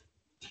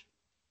 Thank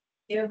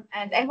you,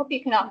 and I hope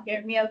you can all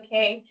hear me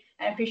okay.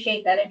 I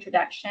appreciate that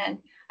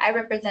introduction. I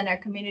represent our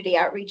community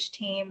outreach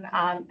team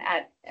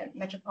at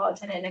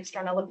Metropolitan and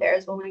External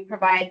Affairs, where we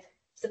provide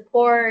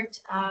support,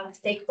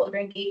 stakeholder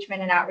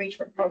engagement, and outreach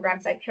for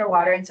programs like Pure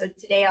Water. And so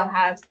today I'll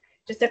have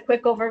just a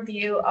quick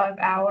overview of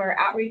our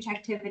outreach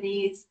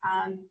activities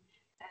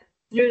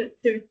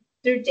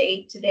through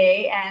date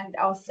today, and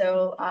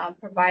also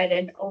provide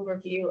an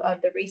overview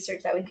of the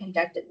research that we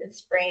conducted this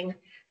spring,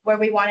 where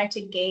we wanted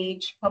to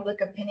gauge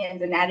public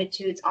opinions and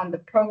attitudes on the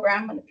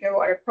program, on the Pure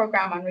Water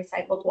program, on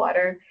recycled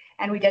water.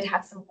 And we did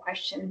have some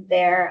questions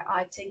there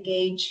to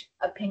gauge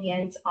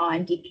opinions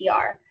on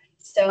DPR.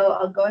 So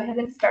I'll go ahead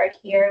and start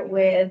here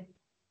with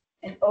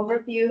an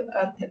overview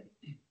of the,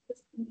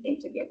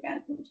 to be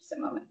advanced in just a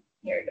moment.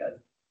 Here it goes.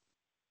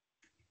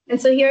 And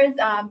so here's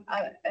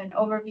an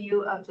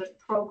overview of the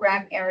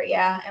program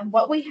area. And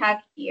what we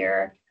have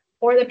here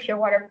for the Pure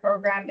Water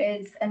program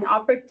is an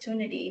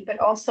opportunity, but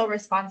also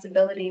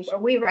responsibility, where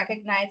we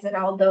recognize that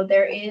although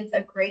there is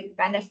a great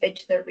benefit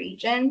to the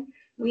region,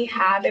 we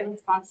have a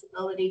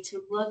responsibility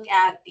to look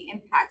at the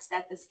impacts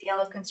that the scale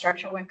of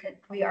construction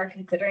we are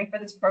considering for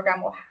this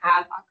program will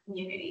have on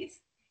communities.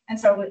 And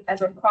so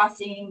as we're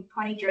crossing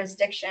 20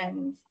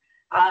 jurisdictions,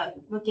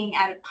 looking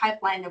at a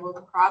pipeline that will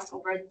cross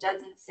over a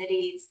dozen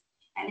cities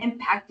and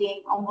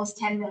impacting almost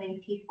 10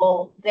 million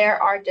people,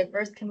 there are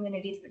diverse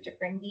communities with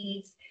different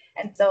needs.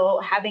 And so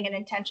having an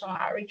intentional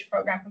outreach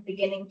program from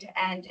beginning to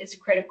end is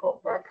critical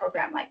for a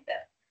program like this.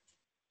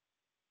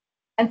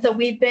 And so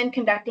we've been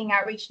conducting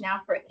outreach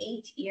now for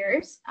 8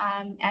 years,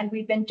 and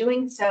we've been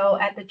doing so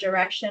at the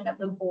direction of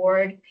the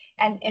board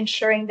and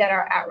ensuring that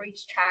our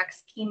outreach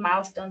tracks key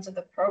milestones of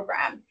the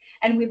program.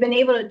 And we've been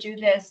able to do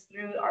this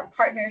through our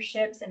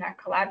partnerships and our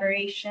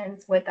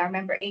collaborations with our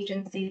member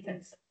agencies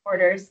and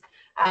supporters,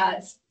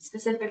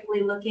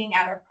 specifically looking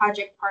at our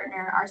project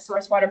partner, our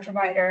source water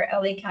provider,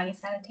 LA County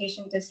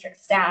Sanitation District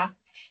staff,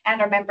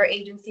 and our member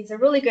agencies. A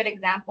really good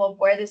example of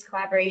where this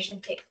collaboration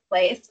takes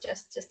place.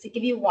 Just to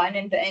give you one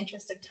in the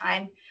interest of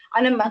time,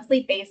 on a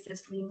monthly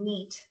basis, we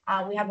meet.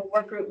 We have a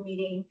work group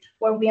meeting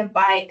where we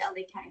invite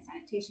LA County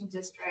Sanitation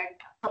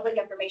District, public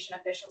information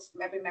officials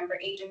from every member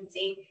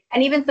agency,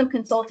 and even some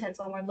consultants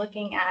when we're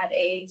looking at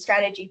a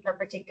strategy for a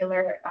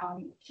particular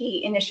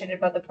key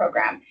initiative of the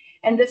program.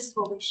 And this is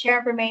where we share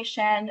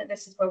information.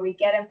 This is where we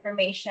get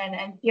information.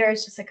 And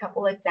here's just a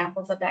couple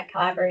examples of that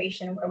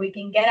collaboration where we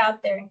can get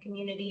out there in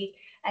community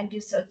and do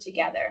so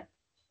together.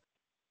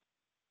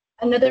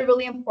 Another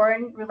really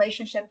important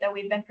relationship that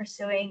we've been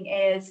pursuing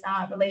is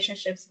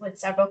relationships with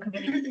several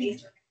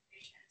community-based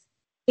organizations.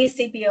 These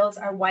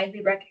CBOs are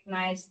widely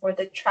recognized for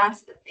the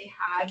trust that they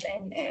have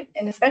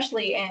and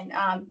especially in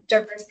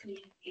diverse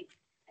communities.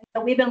 And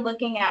so we've been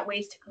looking at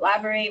ways to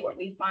collaborate where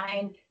we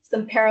find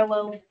some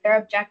parallel with their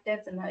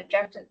objectives and the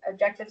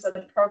objectives of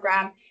the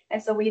program.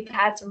 And so we've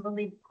had some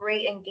really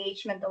great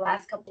engagement the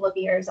last couple of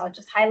years. I'll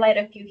just highlight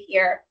a few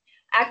here.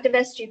 Active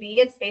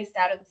SGB is based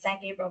out of the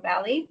San Gabriel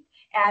Valley.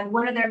 And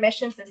one of their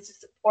missions is to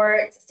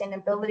support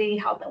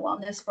sustainability, health, and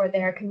wellness for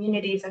their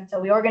communities. And so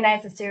we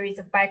organize a series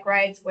of bike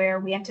rides where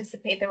we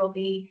anticipate there will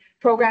be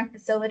program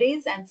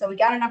facilities. And so we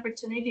got an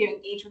opportunity to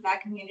engage with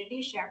that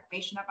community, share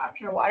information about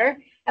pure water.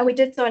 And we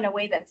did so in a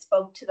way that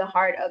spoke to the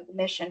heart of the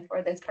mission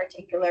for this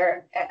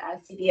particular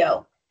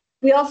CBO.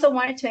 We also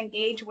wanted to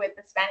engage with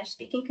the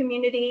Spanish-speaking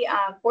community.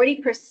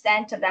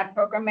 40% of that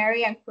program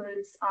area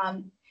includes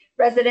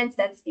residents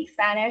that speak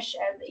Spanish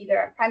as either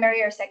a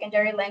primary or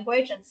secondary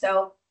language. And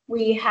so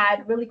we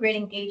had really great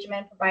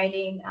engagement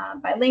providing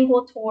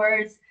bilingual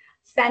tours,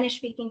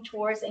 Spanish-speaking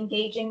tours,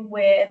 engaging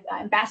with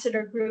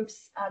ambassador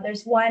groups.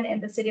 There's one in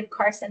the city of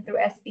Carson through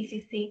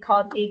SBCC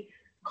called the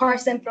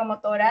Carson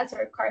Promotoras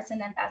or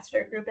Carson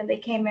Ambassador Group, and they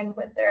came in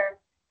with their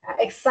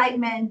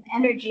excitement,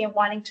 energy, and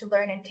wanting to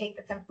learn and take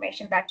this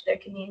information back to their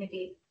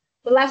community.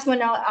 The last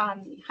one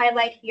I'll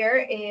highlight here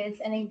is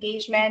an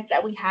engagement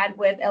that we had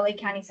with LA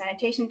County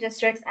Sanitation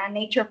Districts and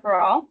Nature for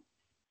All.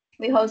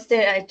 We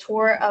hosted a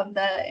tour of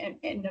the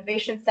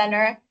Innovation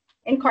Center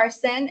in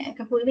Carson and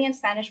completely in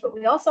Spanish, but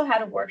we also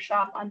had a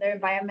workshop on their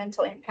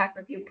environmental impact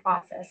review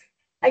process.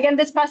 Again,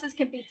 this process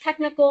can be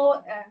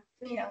technical,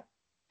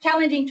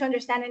 challenging to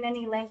understand in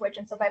any language.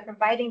 And so by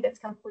providing this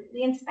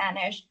completely in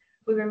Spanish,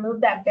 we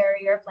removed that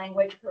barrier of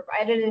language,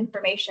 provided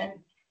information,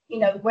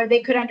 where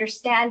they could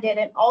understand it.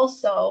 And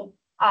also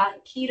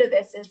key to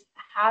this is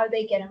how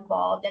they get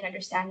involved in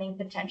understanding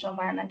potential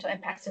environmental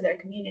impacts to their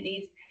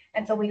communities.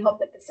 And so we hope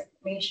that this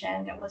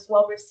information was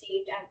well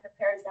received and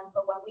prepares them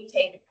for when we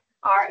take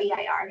our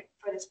EIR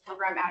for this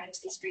program out into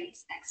the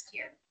streets next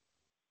year.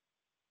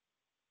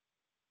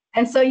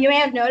 And so you may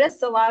have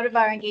noticed a lot of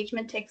our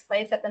engagement takes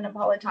place at the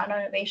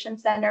Napolitano Innovation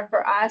Center.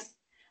 For us,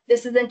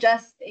 this isn't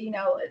just,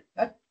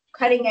 a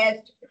cutting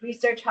edge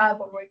research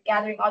hub where we're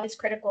gathering all this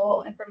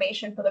critical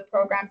information for the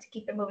program to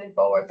keep it moving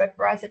forward. But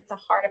for us, it's the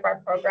heart of our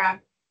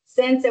program.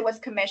 Since it was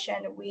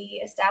commissioned,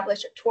 we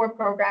established a tour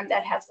program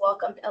that has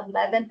welcomed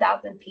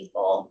 11,000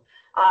 people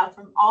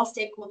from all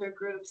stakeholder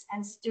groups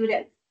and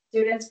students.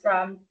 Students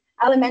from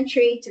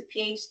elementary to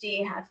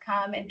PhD have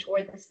come and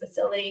toured this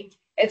facility.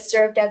 It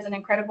served as an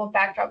incredible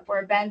backdrop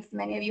for events.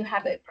 Many of you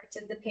have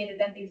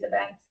participated in these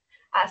events,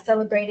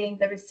 celebrating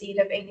the receipt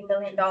of $80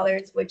 million,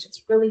 which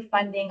is really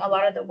funding a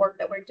lot of the work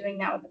that we're doing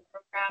now with the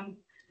program.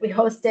 We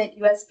hosted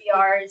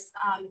USBR's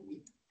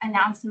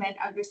announcement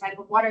of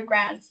recycled water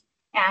grants.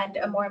 And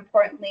more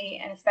importantly,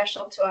 and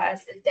special to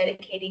us, is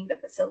dedicating the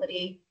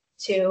facility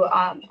to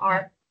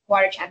our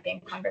water champion,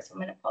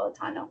 Congresswoman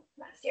Napolitano,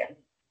 last year.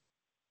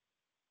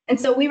 And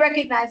so we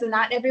recognize that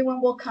not everyone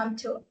will come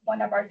to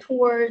one of our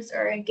tours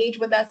or engage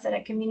with us at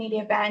a community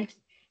event.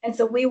 And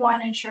so we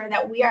want to ensure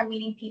that we are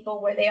meeting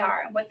people where they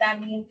are. And what that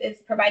means is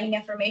providing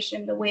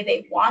information the way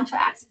they want to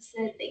access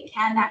it, they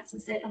can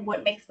access it, and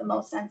what makes the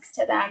most sense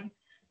to them.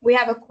 We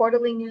have a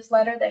quarterly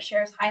newsletter that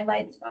shares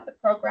highlights about the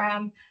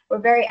program. We're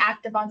very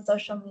active on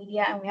social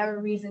media, and we have a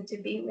reason to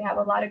be. We have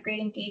a lot of great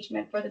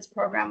engagement for this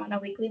program on a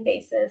weekly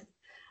basis.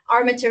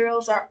 Our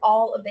materials are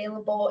all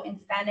available in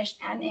Spanish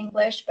and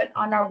English, but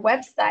on our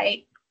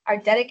website, our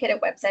dedicated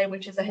website,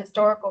 which is a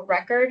historical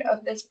record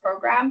of this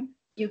program,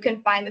 you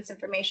can find this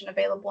information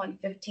available in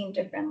 15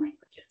 different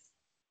languages.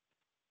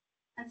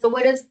 And so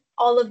what does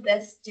all of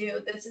this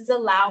do? This is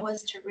allow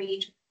us to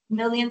reach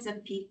millions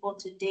of people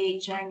today,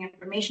 sharing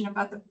information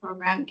about the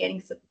program,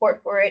 getting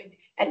support for it,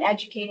 and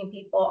educating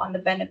people on the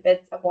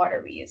benefits of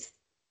water reuse.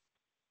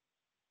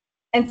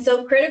 And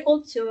so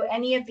critical to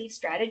any of these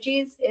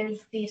strategies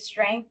is the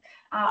strength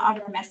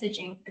of our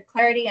messaging, the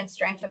clarity and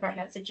strength of our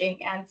messaging.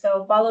 And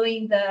so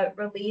following the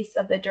release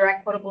of the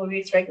direct potable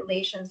reuse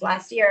regulations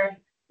last year,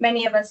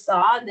 many of us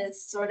saw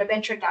this sort of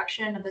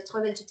introduction of the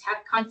toilet to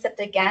tap concept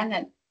again,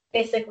 and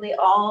basically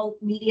all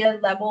media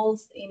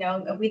levels,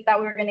 we thought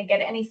we were going to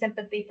get any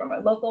sympathy from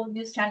our local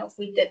news channels.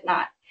 We did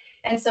not.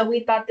 And so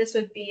we thought this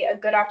would be a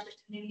good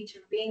opportunity to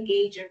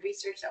re-engage in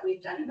research that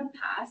we've done in the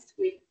past.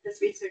 We did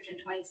this research in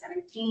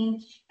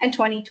 2017 and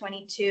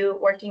 2022,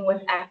 working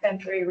with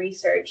FM3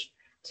 Research.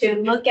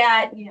 to look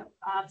at,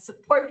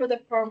 support for the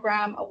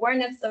program,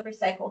 awareness of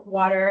recycled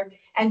water,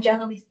 and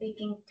generally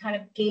speaking, kind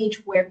of gauge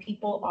where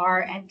people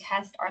are and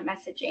test our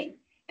messaging.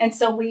 And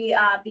so we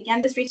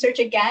began this research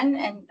again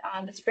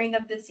in the spring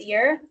of this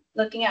year,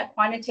 looking at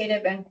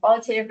quantitative and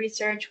qualitative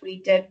research.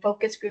 We did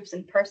focus groups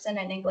in person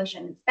in English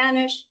and in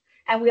Spanish.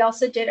 And we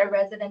also did a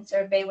resident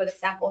survey with a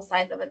sample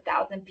size of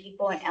 1,000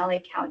 people in LA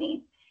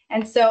County.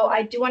 And so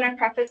I do want to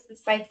preface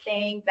this by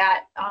saying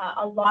that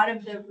a lot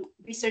of the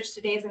research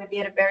today is going to be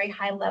at a very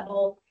high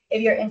level.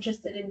 If you're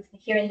interested in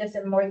hearing this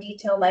in more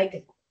detail,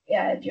 like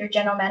your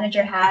general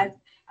manager has,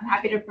 I'm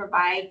happy to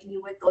provide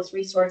you with those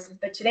resources.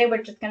 But today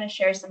we're just going to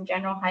share some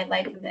general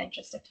highlights in the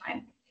interest of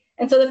time.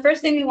 And so the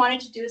first thing we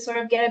wanted to do is sort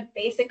of get a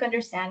basic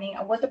understanding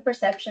of what the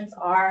perceptions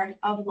are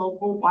of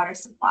local water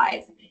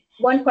supplies.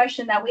 One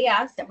question that we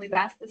asked, and we've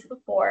asked this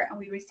before, and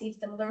we received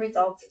similar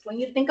results, is when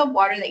you think of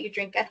water that you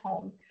drink at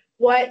home,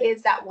 what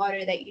is that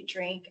water that you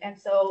drink? And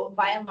so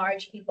by and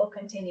large, people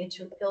continue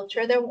to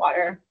filter their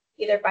water,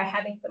 either by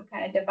having some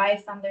kind of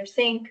device on their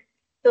sink,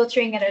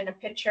 filtering it in a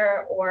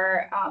pitcher,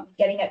 or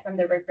getting it from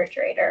the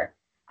refrigerator.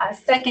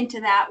 Second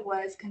to that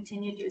was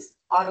continued use of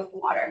bottled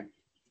water.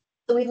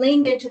 So we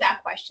leaned into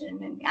that question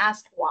and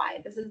asked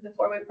why. This is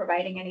before we're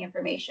providing any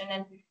information.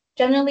 And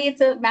generally,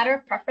 it's a matter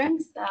of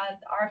preference.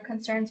 Our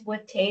concerns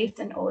with taste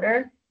and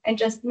odor, and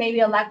just maybe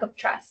a lack of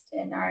trust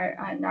in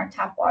our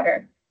tap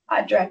water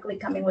directly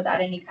coming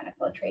without any kind of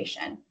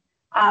filtration.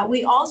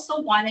 We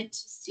also wanted to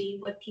see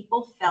what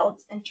people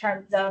felt in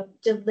terms of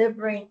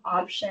delivering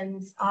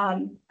options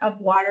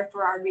of water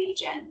for our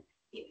region.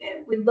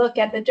 We look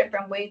at the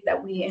different ways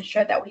that we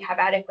ensure that we have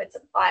adequate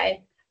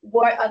supply.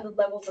 What are the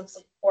levels of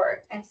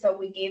support? And so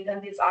we gave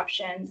them these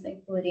options,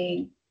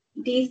 including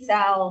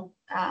desal,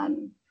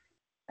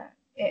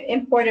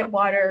 imported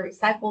water,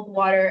 recycled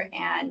water,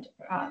 and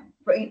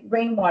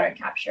rainwater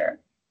capture.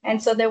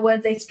 And so there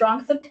was a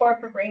strong support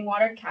for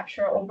rainwater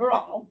capture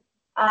overall.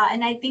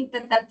 And I think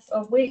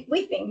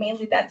we think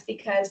mainly that's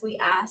because we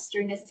asked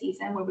during the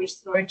season where we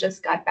sort of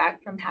just got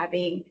back from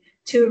having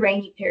 2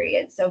 rainy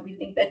periods. So we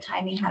think that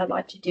timing had a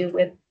lot to do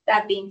with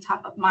that being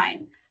top of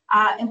mind.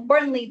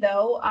 Importantly,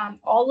 though,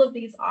 all of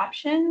these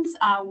options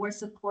were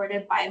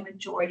supported by a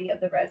majority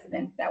of the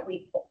residents that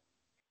we polled.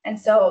 And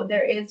so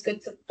there is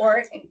good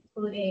support,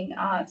 including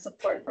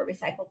support for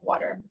recycled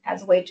water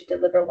as a way to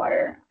deliver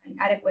water and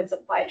adequate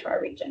supply to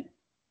our region.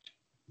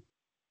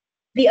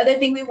 The other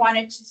thing we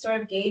wanted to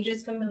sort of gauge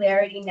is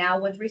familiarity now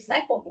with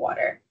recycled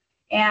water.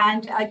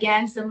 And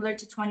again, similar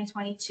to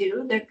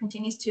 2022, there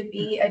continues to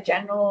be a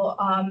general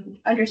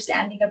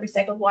understanding of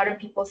recycled water.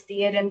 People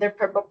see it in their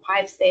purple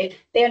pipes. They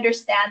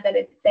understand that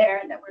it's there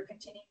and that we're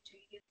continuing to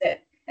use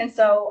it. And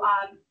so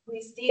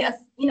we see a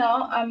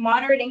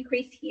moderate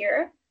increase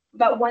here.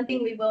 But one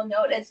thing we will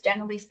note is,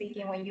 generally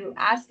speaking, when you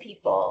ask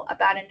people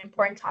about an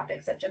important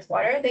topic such as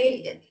water,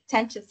 they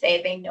tend to say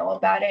they know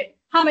about it.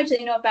 How much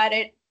they know about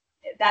it,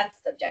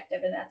 that's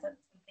subjective, and that's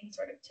something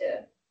sort of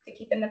to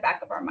keep in the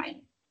back of our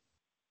mind.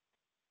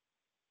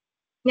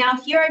 Now,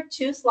 here are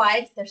 2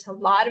 slides. There's a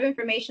lot of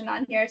information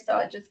on here, so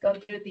I'll just go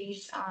through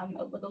these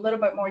with a little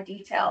bit more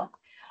detail.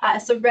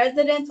 So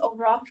residents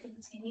overall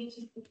continue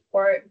to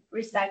support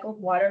recycled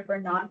water for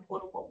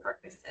non-potable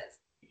purposes.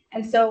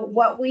 And so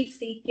what we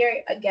see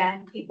here,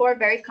 again, people are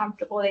very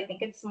comfortable. They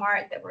think it's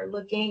smart that we're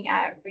looking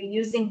at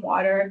reusing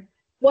water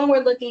when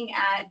we're looking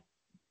at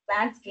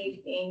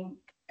landscaping,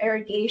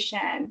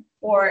 irrigation,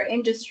 or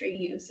industry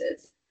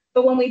uses.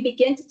 But when we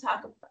begin to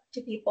talk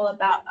to people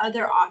about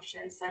other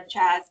options, such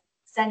as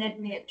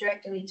sending it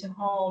directly to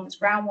homes,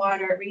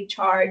 groundwater,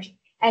 recharge,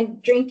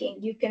 and drinking,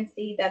 you can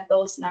see that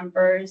those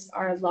numbers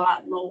are a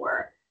lot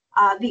lower.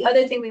 The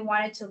other thing we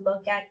wanted to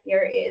look at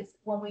here is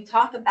when we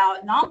talk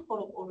about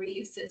non-potable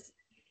reuses,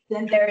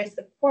 then there is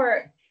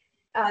support.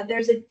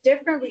 There's a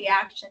different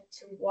reaction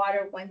to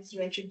water once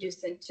you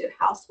introduce it into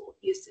household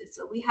uses.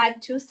 So we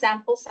had 2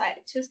 samples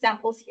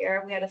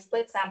here. We had a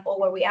split sample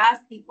where we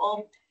asked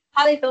people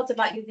how they felt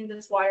about using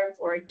this water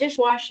for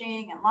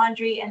dishwashing and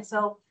laundry. And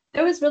so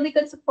there was really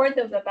good support.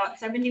 There was about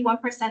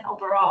 71%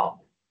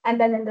 overall. And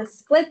then in the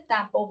split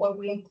sample where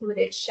we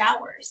included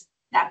showers,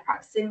 that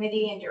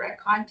proximity and direct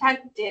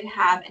contact did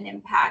have an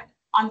impact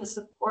on the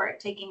support,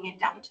 taking it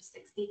down to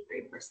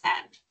 63%.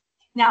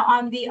 Now,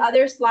 on the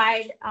other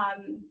slide,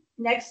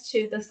 next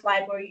to the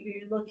slide where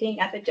you're looking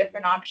at the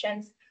different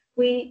options,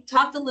 we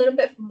talked a little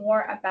bit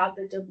more about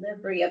the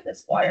delivery of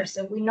this water.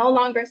 So we no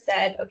longer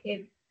said,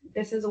 okay,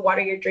 this is the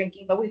water you're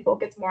drinking, but we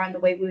focus more on the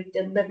way we would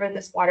deliver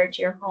this water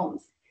to your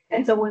homes.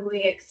 And so when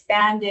we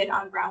expanded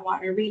on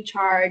groundwater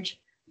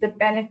recharge, the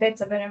benefits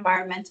of an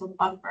environmental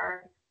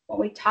buffer, when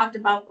we talked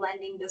about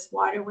blending this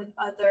water with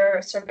other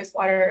surface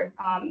water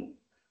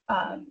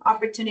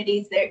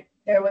opportunities,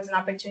 there was an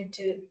opportunity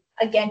to,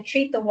 again,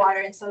 treat the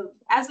water. And so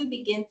as we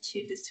begin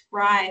to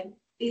describe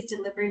these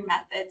delivery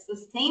methods, the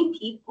same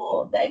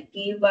people that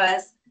gave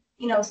us,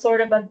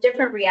 sort of a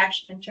different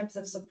reaction in terms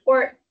of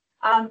support,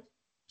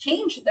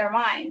 changed their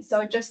minds.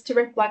 So just to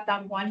reflect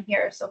on one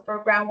here. So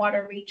for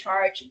groundwater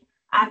recharge,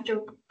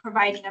 after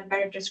providing a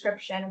better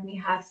description, we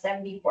have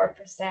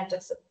 74%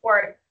 of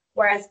support.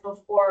 Whereas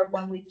before,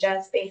 when we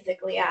just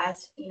basically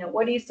asked,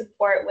 what do you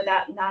support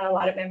without not a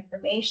lot of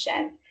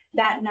information,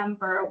 that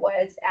number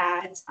was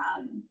at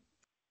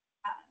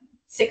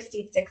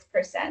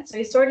 66%. So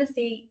you sort of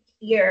see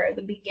here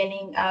the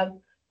beginning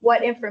of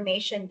what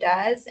information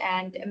does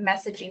and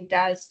messaging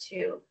does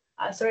to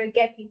sort of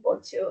get people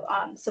to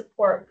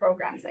support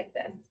programs like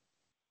this.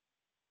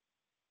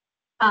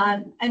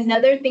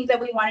 Another thing that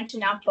we wanted to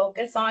now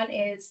focus on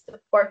is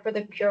support for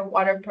the Pure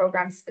Water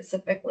program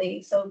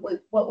specifically. So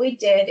what we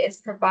did is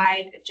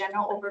provide a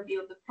general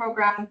overview of the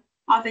program.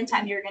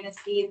 Oftentimes you're going to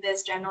see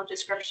this general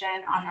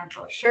description on our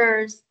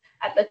brochures,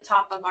 at the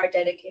top of our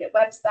dedicated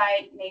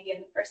website, maybe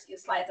in the first few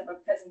slides of our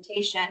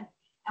presentation.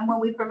 And when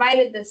we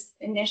provided this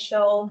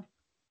initial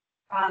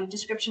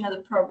description of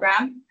the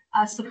program,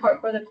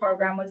 support for the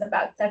program was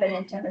about 7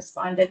 in 10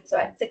 responded, so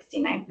at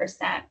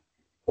 69%.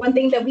 One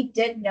thing that we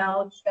did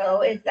know,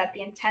 though, is that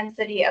the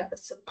intensity of the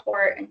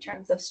support in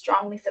terms of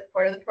strongly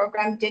support of the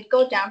program did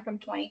go down from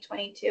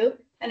 2022.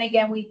 And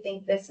again, we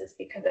think this is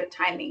because of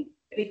timing.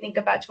 If you think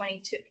about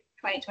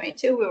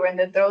 2022, we were in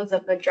the throes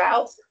of the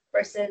drought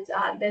versus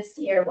this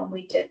year when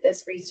we did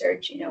this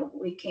research,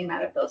 we came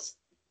out of those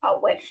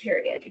wet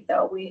periods.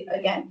 So we,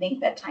 again,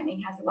 think that timing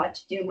has a lot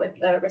to do with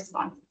the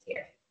responses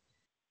here.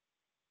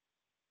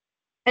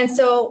 And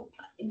so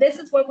this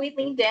is where we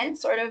leaned in,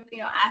 sort of,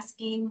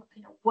 asking,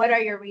 what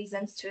are your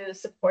reasons to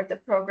support the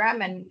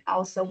program, and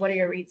also what are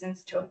your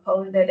reasons to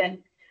oppose it? And,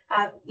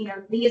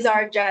 these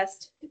are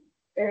just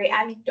very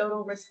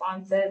anecdotal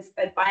responses,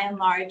 but by and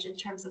large, in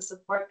terms of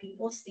support,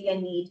 people see a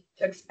need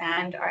to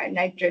expand and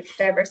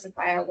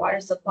diversify our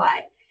water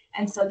supply.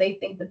 And so they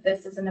think that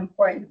this is an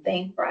important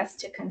thing for us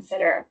to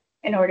consider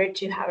in order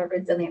to have a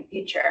resilient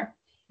future.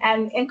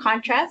 And in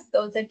contrast,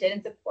 those that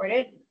didn't support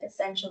it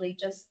essentially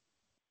just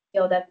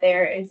feel that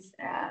there is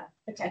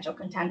potential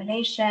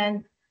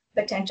contamination,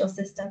 potential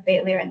system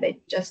failure, and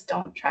they just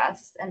don't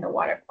trust in the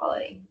water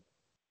quality.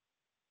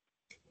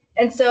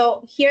 And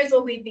so here's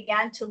what we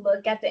began to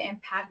look at the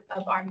impact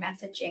of our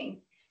messaging.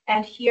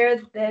 And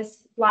here,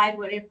 this slide,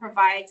 what it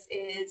provides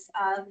is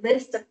a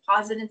list of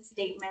positive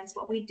statements.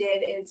 What we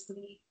did is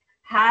we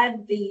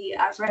had the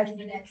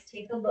residents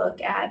take a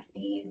look at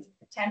these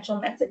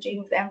potential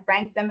messagings and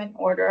rank them in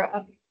order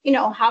of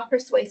how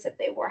persuasive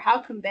they were, how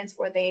convinced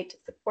were they to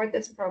support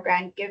this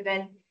program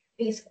given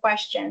these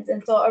questions.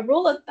 And so a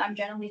rule of thumb,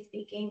 generally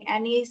speaking,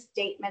 any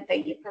statement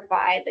that you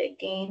provide that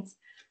gains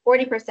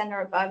 40%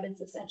 or above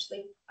is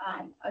essentially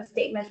a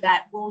statement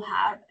that will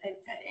have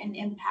an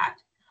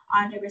impact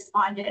on the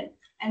respondent.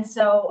 And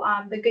so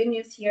the good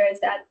news here is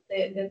that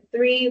the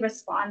 3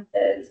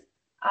 responses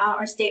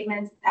or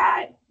statements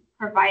that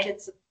provided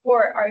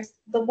support are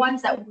the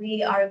ones that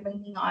we are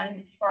leaning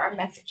on for our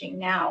messaging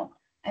now,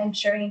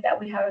 ensuring that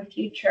we have a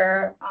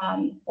future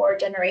for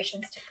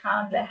generations to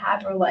come that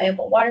have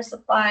reliable water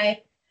supply,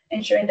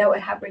 ensuring that we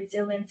have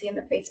resiliency in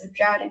the face of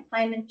drought and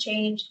climate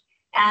change,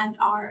 and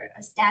our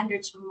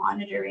standards for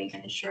monitoring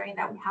and ensuring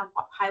that we have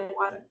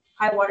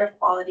high water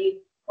quality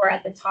were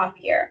at the top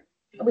here.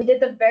 We did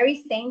the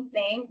very same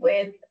thing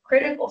with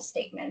critical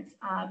statements.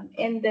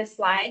 In this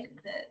slide,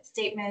 the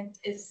statement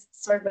is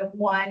sort of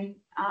one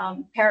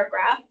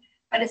paragraph,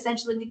 but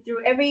essentially we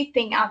threw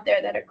everything out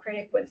there that a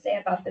critic would say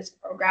about this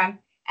program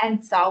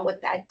and saw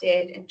what that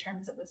did in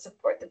terms of the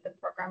support that the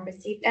program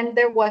received, and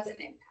there was an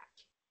impact.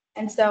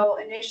 And so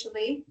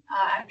initially,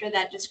 after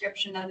that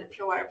description of the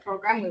Pure Water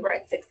program, we were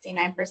at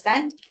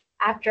 69%.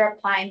 After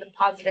applying the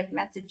positive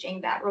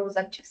messaging, that rose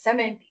up to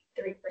 73%.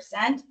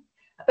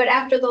 But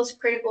after those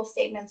critical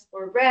statements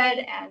were read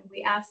and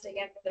we asked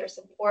again for their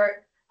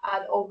support,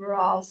 the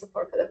overall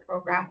support for the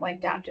program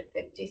went down to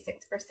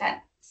 56%.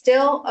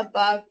 Still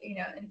above,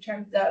 in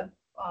terms of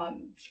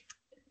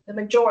the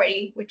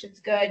majority, which is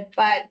good,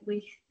 but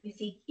we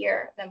see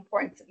here the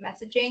importance of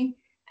messaging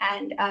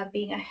and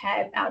being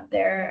ahead out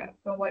there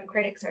for what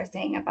critics are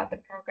saying about the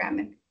program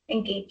and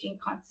engaging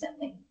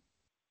constantly.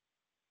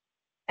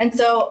 And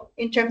so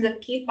in terms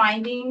of key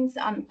findings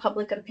on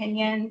public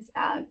opinions,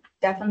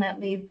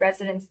 definitely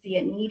residents see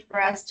a need for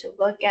us to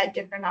look at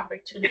different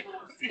opportunities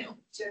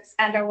to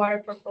expand our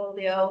water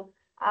portfolio.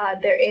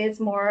 There is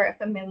more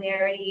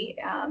familiarity.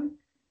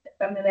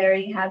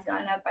 Familiarity has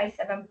gone up by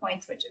 7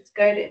 points, which is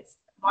good. It's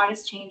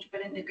modest change,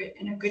 but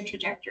in a good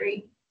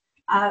trajectory.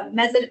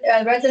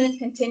 Residents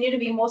continue to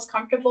be most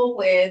comfortable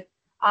with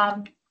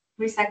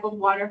recycled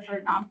water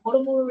for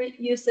non-potable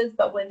uses,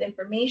 but with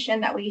information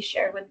that we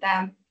share with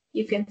them,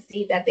 you can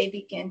see that they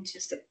begin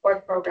to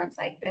support programs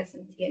like this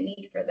and see a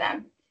need for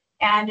them.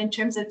 And in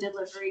terms of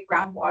delivery,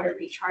 groundwater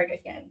recharge,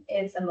 again,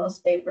 is the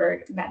most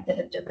favored method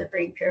of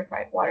delivering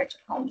purified water to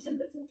homes and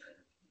businesses.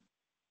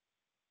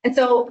 And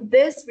so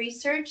this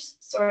research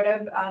sort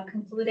of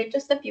concluded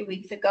just a few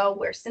weeks ago.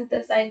 We're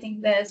synthesizing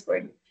this.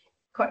 We're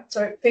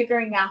sort of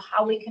figuring out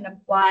how we can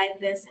apply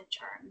this into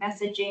our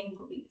messaging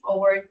moving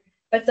forward.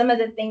 But some of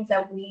the things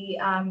that we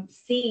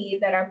see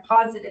that are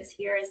positives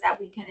here is that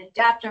we can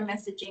adapt our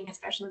messaging,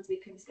 especially as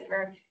we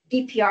consider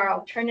DPR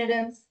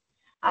alternatives.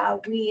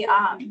 We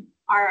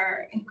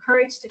are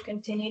encouraged to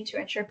continue to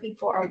ensure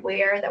people are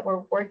aware that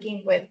we're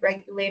working with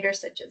regulators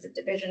such as the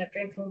Division of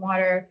Drinking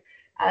Water,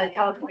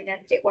 California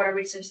State Water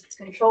Resources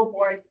Control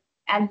Board,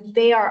 and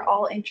they are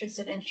all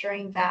interested in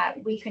ensuring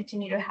that we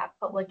continue to have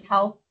public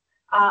health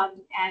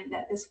and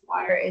that this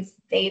water is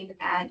safe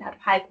and of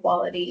high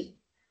quality.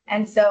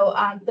 And so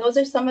those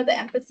are some of the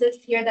emphasis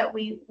here that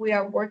we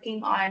are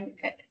working on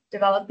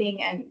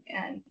developing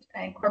and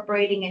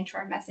incorporating into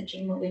our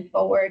messaging moving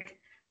forward.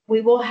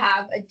 We will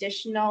have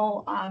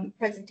additional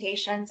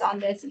presentations on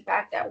this. In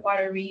fact, at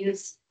Water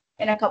Reuse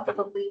in a couple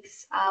of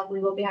weeks, we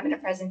will be having a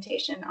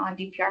presentation on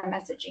DPR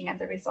messaging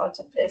as a result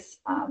of this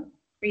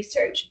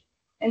research.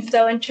 And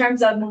so in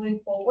terms of moving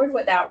forward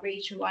with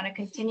outreach, we want to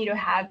continue to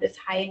have this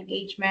high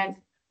engagement.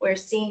 We're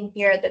seeing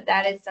here that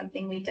that is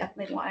something we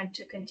definitely wanted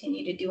to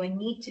continue to do and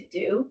need to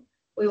do.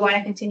 We want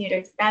to continue to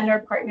expand our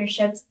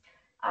partnerships.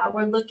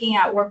 We're looking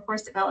at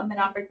workforce development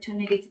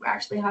opportunities. We're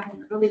actually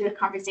having really good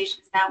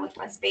conversations now with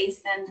West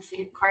Basin, the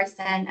City of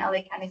Carson,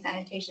 LA County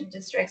Sanitation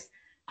Districts,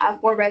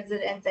 for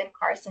residents in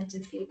Carson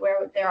to see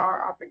where there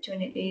are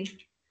opportunities.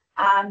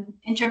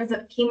 In terms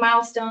of key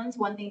milestones,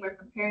 one thing we're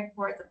preparing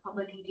for is a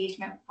public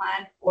engagement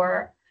plan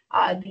for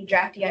the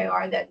draft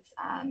EIR that's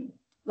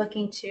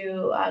looking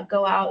to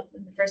go out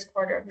in the first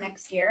quarter of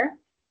next year.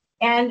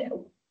 And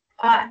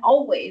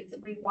always,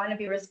 we want to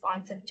be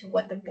responsive to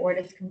what the board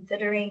is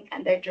considering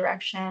and their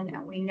direction.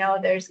 And we know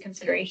there's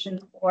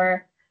considerations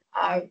for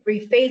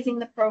rephasing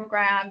the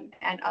program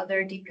and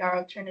other DPR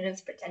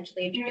alternatives,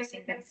 potentially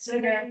introducing them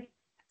sooner.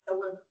 So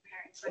we're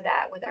preparing for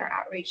that with our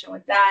outreach. And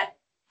with that,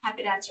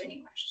 happy to answer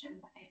any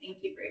questions. I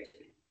thank you for your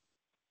time.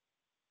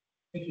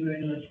 Thank you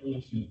very much,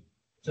 Lucy.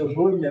 So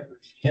board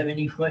members, do you have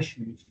any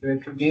questions?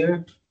 Director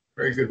Beer,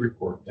 Very good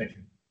report. Thank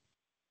you.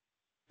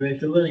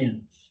 Director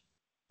Williams.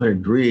 I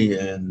agree,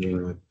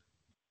 and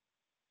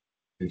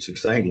it's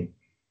exciting.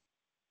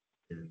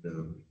 And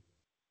I'm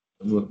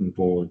looking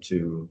forward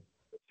to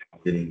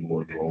getting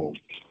more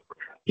involved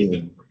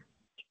in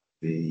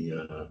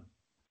the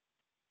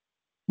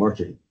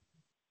marketing.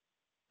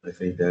 I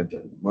think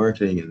that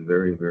marketing is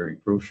very, very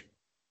crucial.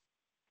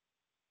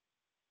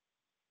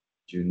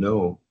 You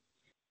know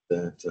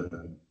that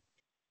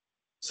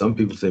some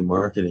people say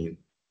marketing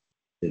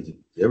is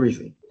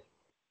everything.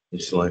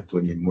 It's like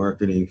when you're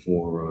marketing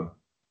for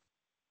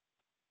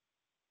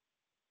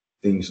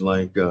things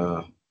like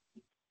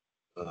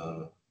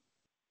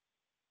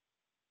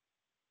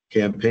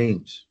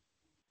campaigns,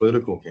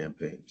 political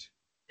campaigns.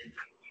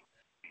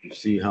 You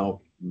see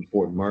how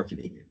important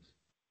marketing is.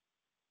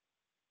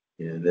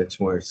 And that's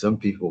why some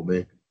people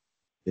make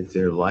it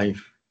their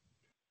life.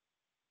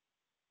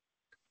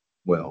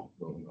 Well,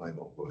 I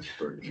won't go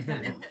further.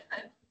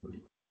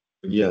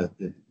 Yeah,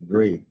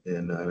 great.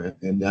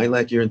 And I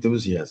like your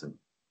enthusiasm.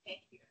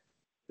 Thank you.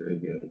 Very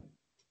good.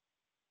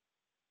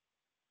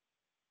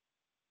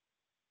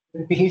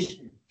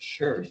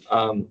 Sure. First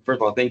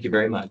of all, thank you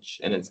very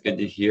much. And it's good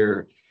to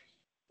hear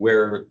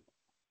where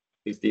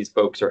these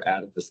folks are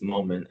at this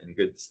moment, and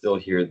good to still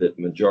hear that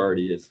the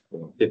majority is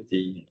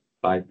 55%,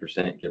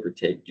 give or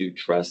take, do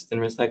trust in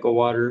recycled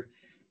water.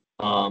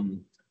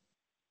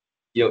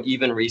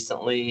 Even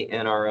recently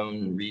in our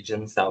own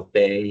region, South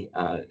Bay,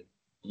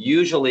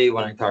 usually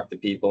when I talk to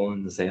people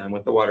and say I'm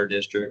with the water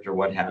district or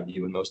what have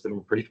you, and most of them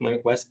are pretty familiar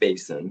with West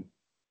Basin,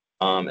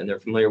 and they're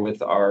familiar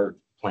with our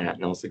plant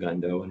in El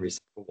Segundo and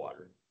recycled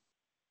water,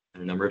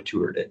 and a number have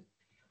toured it.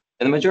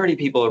 And the majority of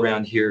people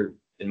around here,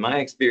 in my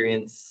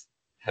experience,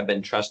 have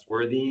been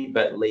trustworthy,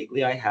 but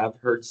lately I have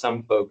heard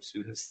some folks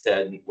who have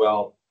said,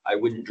 well, I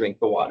wouldn't drink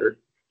the water.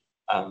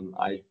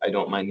 I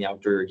don't mind the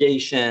outdoor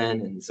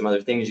irrigation and some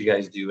other things you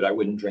guys do, but I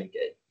wouldn't drink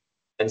it.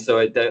 And so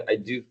I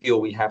do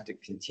feel we have to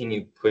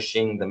continue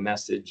pushing the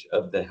message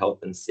of the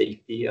health and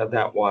safety of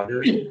that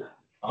water.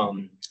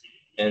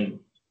 And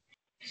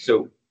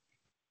so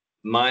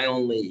my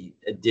only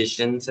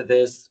addition to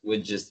this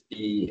would just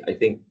be, I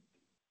think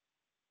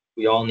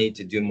we all need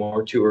to do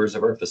more tours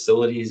of our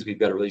facilities. We've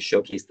got to really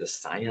showcase the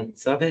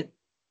science of it,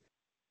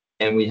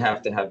 and we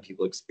have to have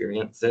people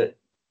experience it.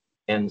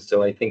 And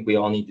so I think we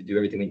all need to do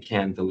everything we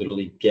can to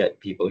literally get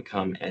people to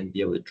come and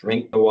be able to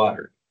drink the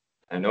water.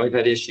 I know we've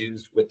had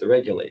issues with the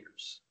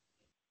regulators,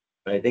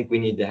 but I think we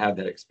need to have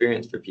that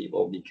experience for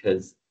people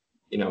because,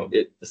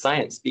 the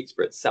science speaks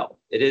for itself.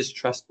 It is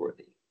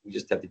trustworthy. We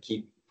just have to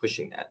keep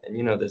pushing that. And,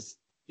 the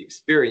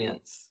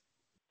experience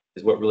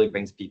is what really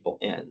brings people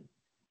in.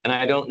 And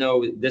I don't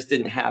know, this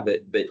didn't have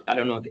it, but I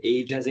don't know if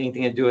age has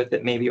anything to do with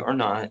it, maybe or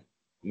not.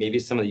 Maybe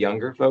some of the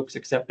younger folks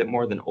accept it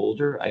more than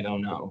older. I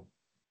don't know.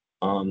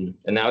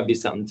 And that would be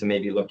something to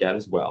maybe look at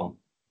as well.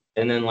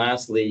 And then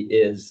lastly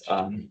is,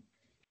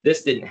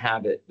 this didn't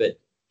have it, but,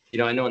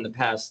 I know in the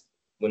past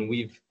when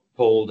we've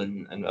polled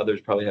and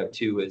others probably have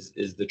too, is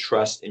the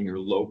trust in your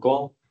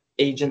local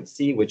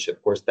agency, which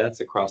of course that's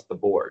across the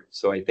board.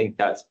 So I think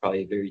that's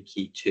probably very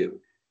key too,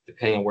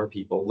 depending on where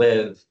people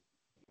live,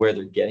 where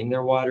they're getting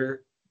their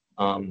water.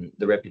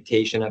 The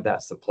reputation of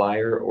that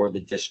supplier or the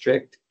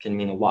district can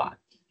mean a lot.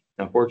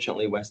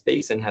 Unfortunately, West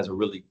Basin has a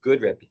really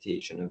good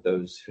reputation of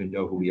those who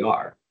know who we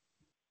are.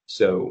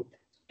 So,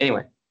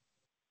 anyway,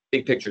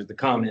 big picture, the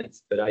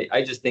comments, but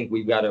I just think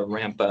we've got to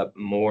ramp up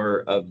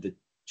more of the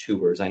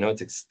tours. I know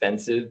it's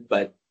expensive,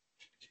 but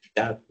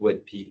that's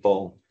what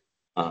people,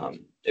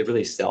 it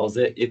really sells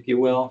it, if you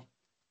will.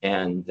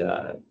 And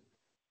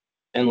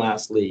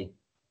lastly,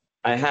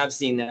 I have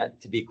seen that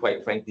to be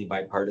quite frankly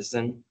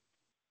bipartisan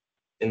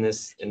in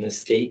this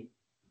state,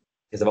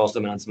 because I've also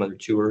been on some other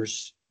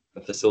tours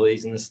of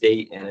facilities in the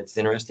state, and it's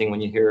interesting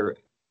when you hear,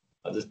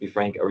 I'll just be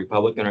frank, a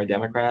Republican or a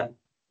Democrat,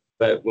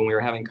 but when we were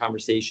having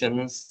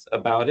conversations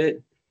about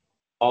it,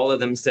 all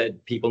of them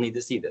said, people need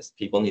to see this,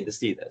 people need to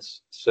see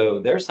this. So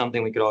there's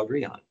something we could all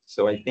agree on.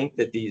 So I think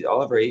that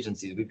all of our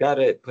agencies, we've got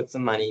to put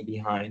some money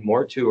behind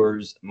more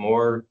tours,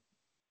 more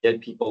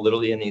get people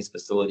literally in these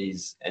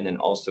facilities, and then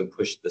also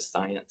push the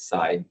science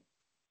side,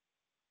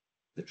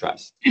 the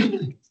trust.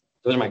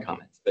 Those are my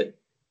comments, but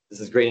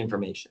this is great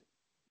information.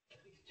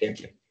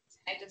 Thank you.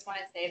 I just want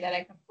to say that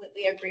I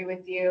completely agree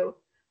with you.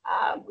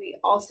 We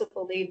also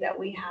believe that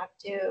we have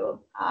to,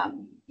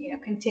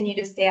 continue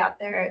to stay out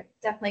there.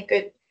 Definitely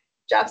good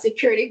job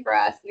security for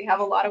us. We have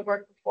a lot of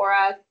work before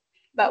us,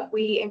 but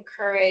we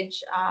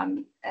encourage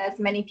as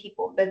many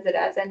people visit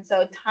us. And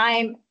so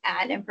time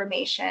and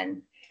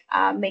information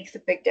makes a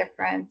big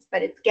difference,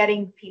 but it's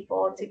getting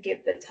people to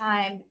give the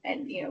time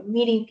and,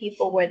 meeting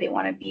people where they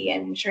want to be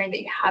and ensuring that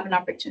you have an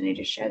opportunity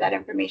to share that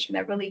information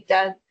that really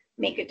does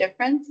make a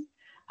difference.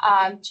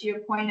 To your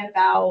point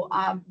about,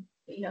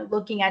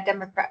 looking at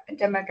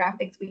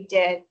demographics, we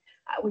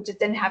just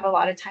didn't have a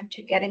lot of time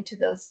to get into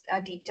those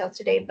details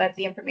today, but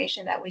the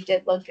information that we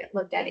did looked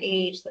at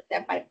age, looked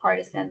at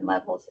bipartisan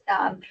levels,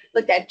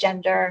 looked at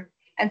gender.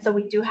 And so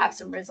we do have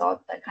some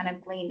results that kind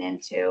of glean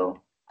into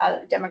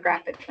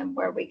demographics and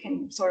where we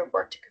can sort of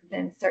work to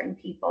convince certain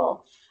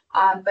people.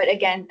 But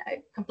again,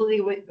 I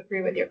completely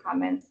agree with your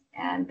comments,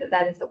 and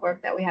that is the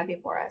work that we have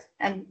before us,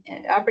 and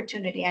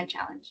opportunity and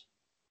challenge.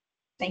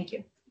 Thank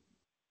you.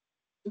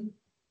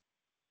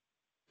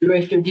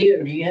 Director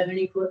Deere, do you have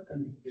any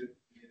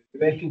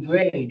Director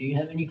Gray, do you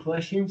have any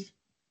questions?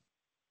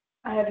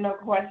 I have no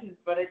questions,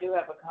 but I do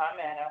have a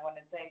comment. I want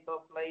to thank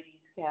both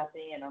ladies,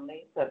 Kathy and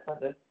Elisa, for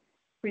the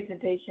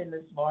presentation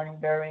this morning.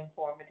 Very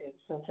informative.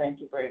 So thank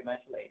you very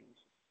much, ladies.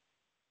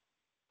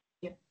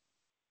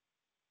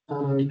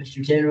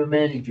 Mr. General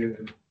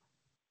Manager,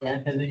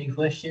 staff have any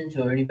questions,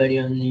 or anybody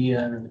on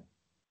the,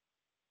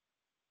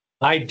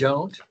 I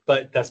don't,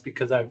 but that's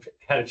because I've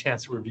had a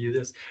chance to review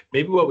this.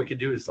 Maybe what we could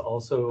do is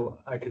also,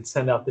 I could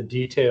send out the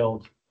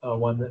detailed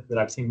one that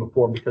I've seen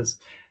before, because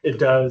it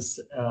does,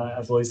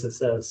 as Lisa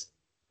says,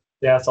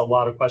 they asked a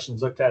lot of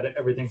questions, looked at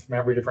everything from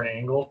every different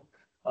angle.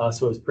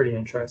 So it was pretty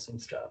interesting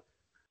stuff.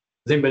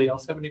 Does anybody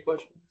else have any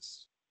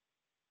questions?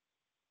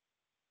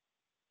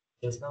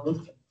 Yes, no,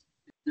 Lisa?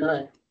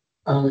 not?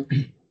 I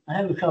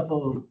have a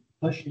couple of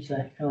questions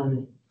I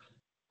found.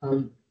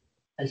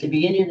 At the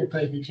beginning of the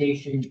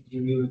presentation,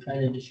 you were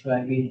kind of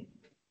describing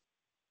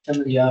some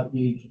of the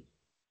outreach,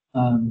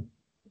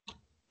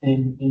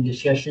 in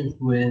discussions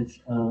with,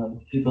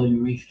 people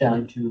you reached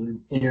out to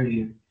and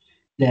interviewed,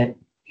 that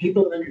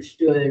people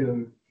understood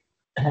or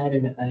had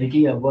an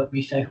idea of what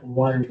recycled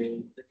water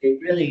is, but they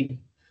really,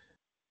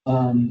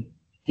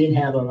 didn't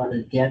have a lot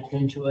of depth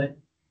into it.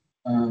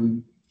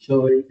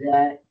 So is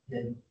that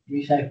the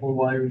recycled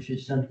water is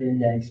just something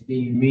that's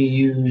being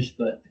reused,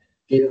 but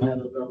they don't have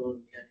a level of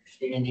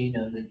understanding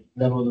of the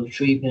level of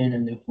treatment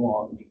and the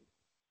quality?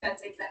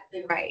 That's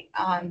exactly right.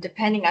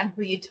 Depending on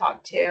who you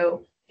talk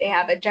to, they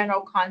have a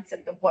general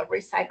concept of what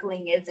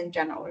recycling is in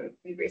general.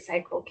 We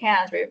recycle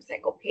cans, we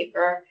recycle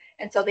paper.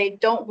 And so they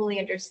don't really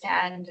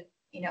understand,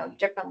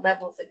 different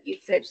levels of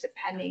usage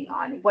depending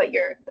on what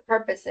the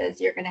purpose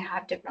is. You're going to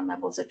have different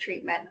levels of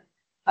treatment.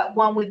 But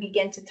when we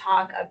begin to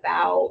talk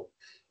about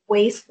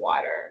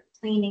wastewater,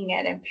 cleaning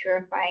it and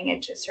purifying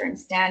it to a certain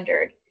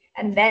standard,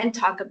 and then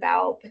talk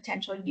about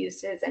potential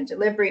uses and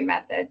delivery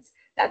methods,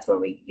 that's where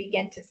we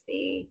begin to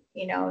see,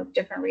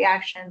 different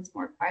reactions,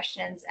 more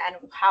questions, and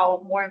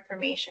how more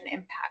information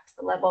impacts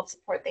the level of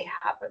support they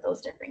have for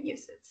those different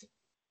uses.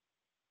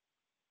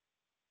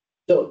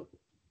 So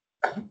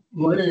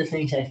one of the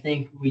things I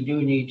think we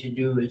do need to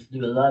do is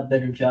do a lot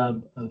better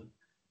job of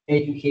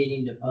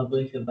educating the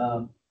public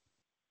about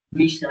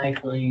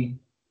recycling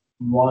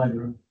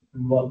water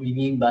and what we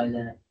mean by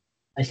that.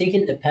 I think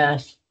in the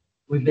past,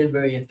 we've been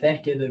very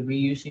effective at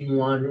reusing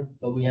water,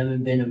 but we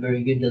haven't been a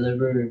very good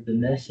deliverer of the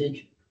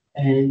message.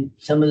 And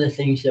some of the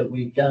things that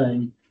we've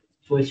done,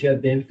 which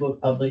have been for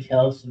public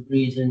health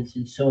reasons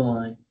and so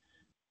on,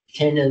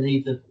 tend to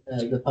leave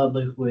the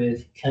public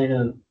with kind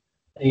of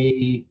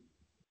a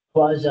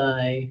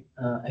quasi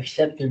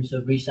acceptance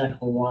of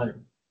recycled water.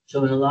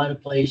 So in a lot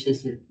of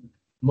places,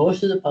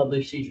 most of the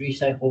public sees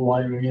recycled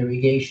water in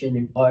irrigation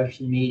and parks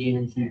and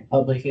medians and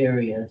public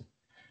areas,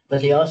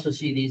 but they also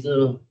see these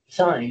little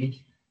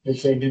signs that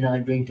say do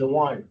not drink the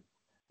water.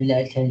 And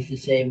that tends to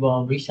say,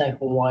 well,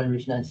 recycled water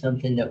is not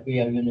something that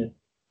we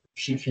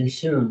should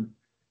consume.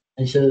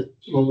 And so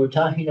when we're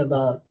talking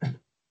about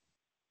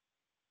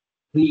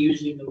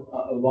reusing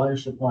water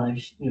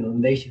supplies,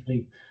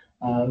 basically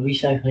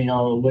recycling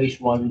all the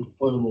wastewater into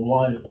potable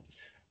water,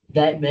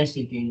 that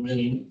messaging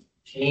really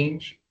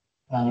change.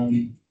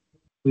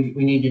 We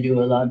need to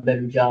do a lot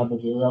better job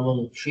of the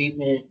level of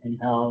treatment and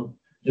how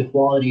the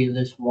quality of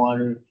this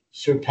water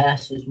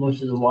surpasses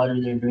most of the water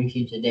they're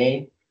drinking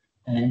today.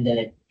 And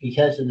that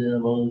because of the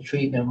level of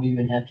treatment, we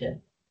even have to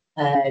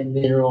add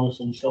minerals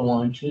and so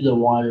on to the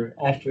water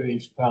after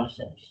it's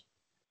processed.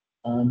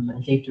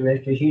 I think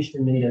Director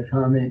Houston made a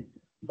comment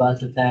about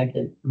the fact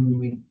that when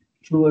we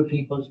tour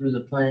people through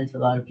the plants, a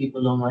lot of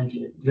people don't like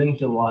to drink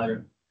the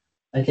water.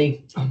 I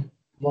think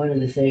one of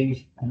the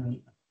things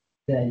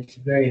that's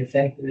very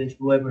effective is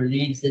whoever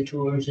leads the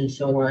tours and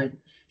so on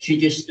should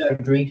just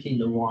start drinking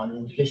the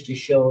water just to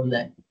show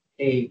that,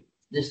 hey,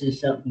 this is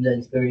something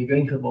that's very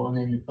drinkable. And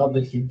then the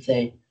public can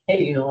say,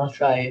 hey, I'll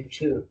try it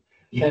too.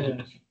 Kind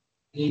of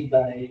lead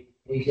by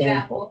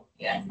example.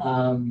 Yes.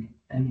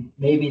 And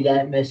maybe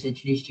that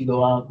message needs to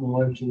go out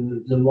more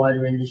to the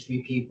water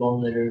industry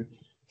people that are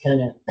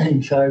kind of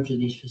in charge of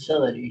these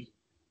facilities,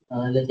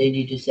 that they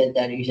need to set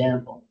that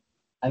example.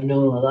 I know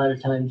a lot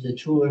of times the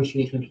tours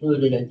get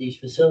concluded at these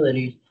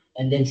facilities,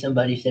 and then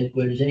somebody says,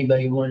 well, does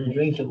anybody want to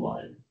drink the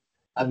water?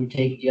 I would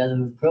take the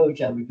other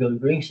approach. I would go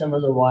drink some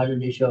of the water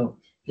to show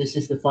this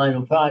is the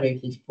final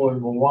product. It's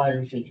portable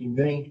water, so you can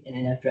drink. And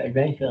then after I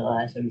drank the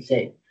last, I would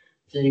say,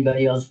 does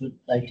anybody else would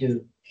like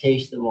to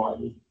taste the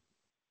water?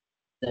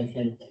 That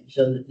kind of thing.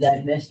 So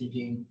that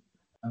messaging,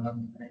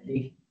 I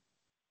think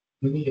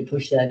we need to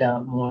push that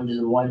out more into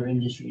the water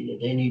industry, that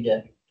they need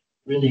to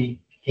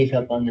really pick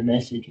up on the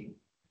messaging.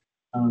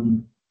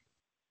 And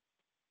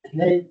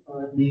then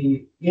on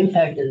the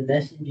impact of the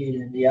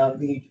messaging and the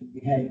outreach,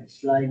 we had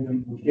slide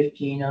number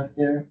 15 up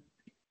there.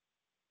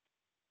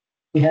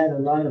 We had a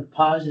lot of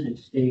positive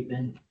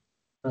statements,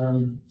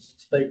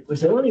 but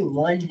was there only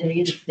one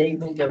negative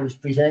statement that was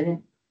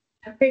presented?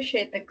 I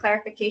appreciate the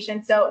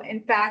clarification. So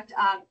in fact,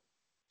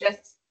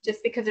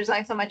 just because there's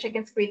only so much I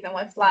can squeeze in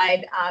one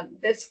slide,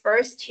 this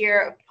first tier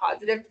of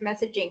positive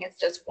messaging is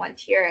just one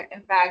tier.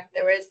 In fact,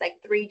 there was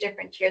like 3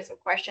 different tiers of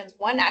questions.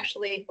 One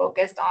actually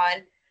focused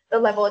on the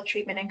level of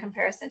treatment in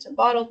comparison to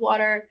bottled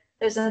water.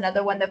 There's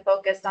another one that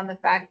focused on the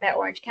fact that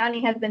Orange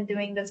County has been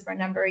doing this for a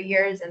number of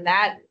years, and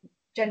that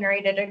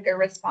generated a good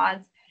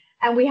response.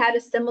 And we had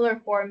a similar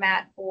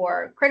format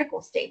for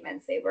critical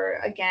statements. They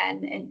were,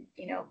 again,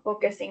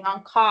 focusing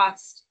on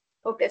cost,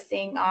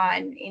 focusing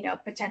on,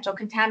 potential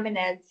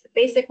contaminants,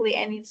 basically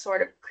any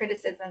sort of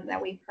criticism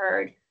that we've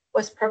heard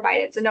was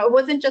provided. So no, it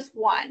wasn't just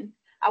one.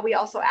 We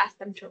also asked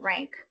them to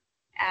rank.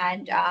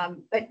 And,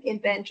 but in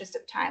the interest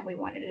of time, we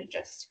wanted to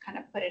just kind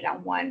of put it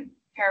on one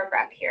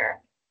paragraph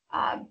here.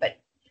 But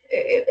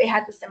it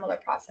had a similar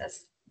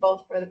process,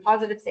 both for the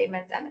positive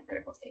statements and the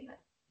critical statement.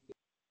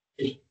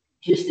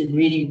 Just in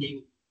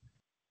reading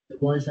the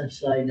ones on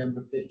slide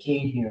number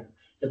 15 here,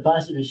 the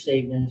positive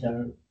statements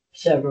are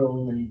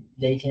several, and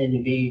they tend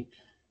to be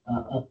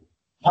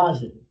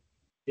positive.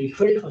 The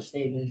critical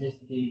statement is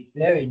to be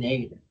very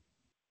negative.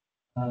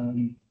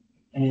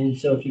 And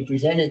so if you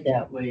present it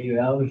that way,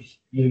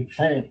 you're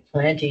kind of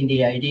planting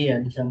the idea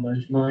in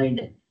someone's mind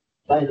that,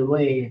 by the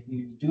way, if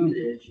you do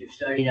this, you're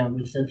starting out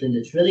with something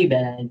that's really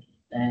bad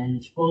and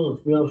it's full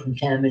of real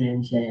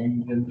contaminants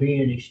and you're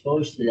being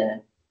exposed to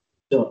that.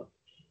 So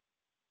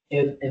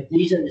if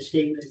these are the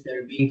statements that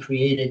are being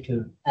created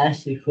to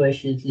ask the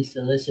questions and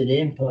solicit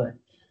input,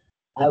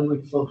 I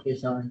would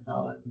focus on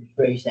how I would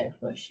phrase that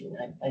question.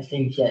 I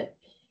think that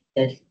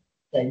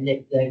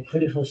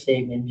critical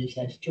statement just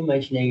has too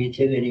much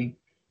negativity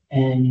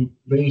and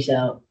brings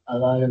out a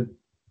lot of,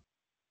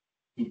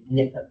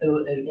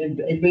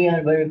 it brings out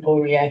a very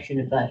poor reaction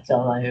if that's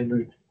all I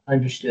ever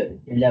understood.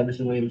 And that was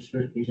the way it was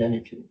first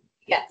presented to me.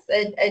 Yes,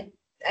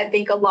 I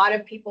think a lot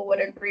of people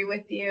would agree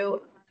with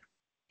you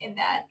in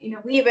that,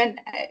 we even,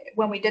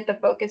 when we did the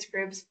focus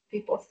groups,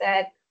 people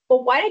said,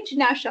 well, why did you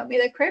now show me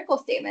the critical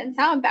statements?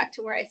 Now I'm back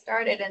to where I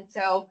started. And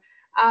so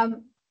a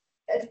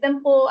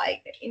simple,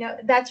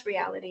 that's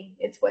reality.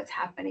 It's what's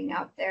happening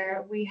out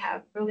there. We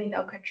have really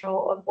no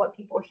control of what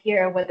people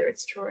hear, whether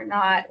it's true or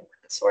not, what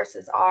the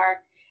sources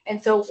are.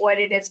 And so what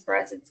it is for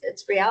us,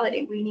 it's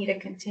reality. We need to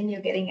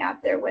continue getting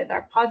out there with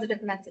our positive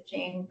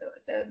messaging,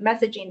 the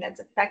messaging that's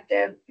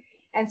effective,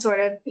 and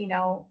sort of,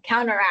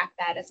 counteract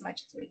that as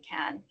much as we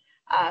can.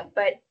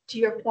 But to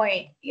your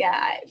point,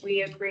 yeah,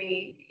 we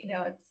agree,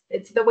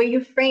 it's the way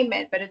you frame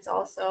it, but it's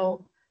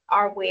also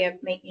our way of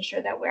making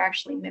sure that we're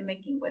actually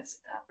mimicking what's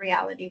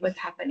reality, what's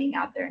happening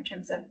out there in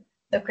terms of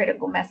the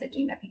critical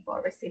messaging that people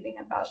are receiving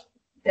about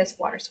this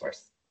water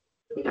source.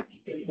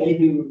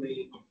 Maybe when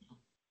we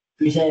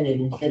present it,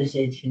 instead of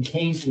saying it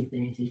contains some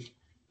things,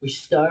 we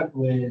start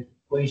with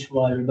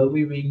wastewater, but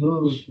we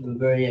remove to a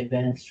very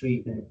advanced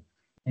treatment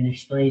and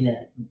explain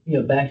that,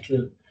 back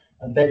to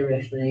a better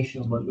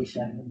explanation of what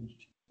recycling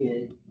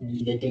is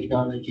and the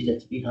technology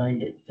that's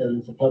behind it, so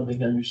that the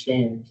public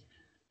understands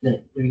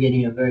that they're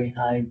getting a very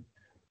high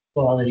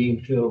quality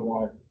of pure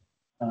water.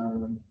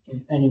 And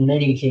in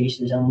many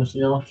cases, almost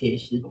in all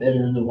cases, better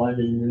than the water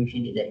they're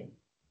drinking today.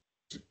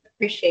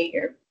 Appreciate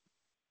your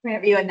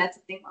review, and that's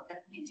a thing we'll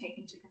definitely take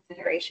into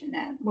consideration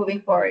and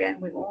moving forward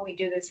and when we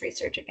do this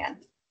research again.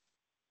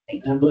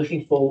 Thank you. I'm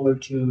looking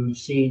forward to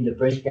seeing the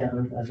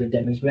breakdown of the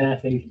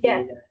demographics.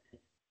 Yeah. data.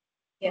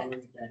 Yeah.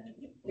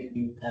 If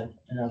you have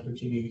an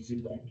opportunity to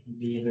do that, it can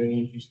be very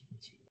interesting.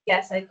 to see.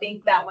 Yes, I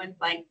think that one's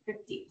like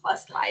 50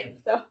 plus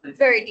slides, so it's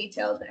very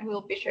detailed and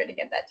we'll be sure to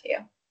get that to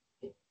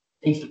you.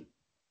 Thank you.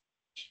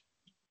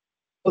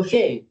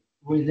 Okay,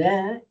 with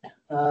that,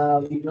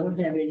 we don't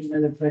have any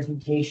other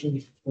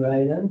presentations for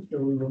items, so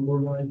we will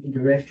move on to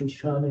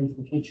director's comments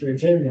and future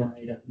agenda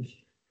items.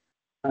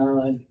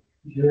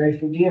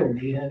 Director Deere,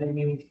 do you have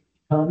any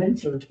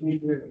comments or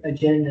future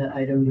agenda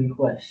item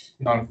requests?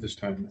 Not at this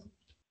time.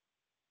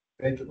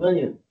 Director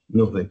Williams,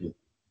 No, thank you.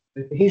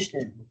 Director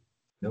Houston,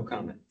 No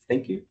comments.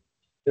 Thank you.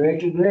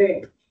 Director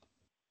Gray.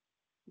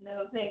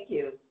 No, thank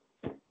you.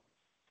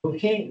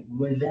 Okay,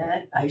 with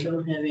that, I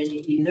don't have any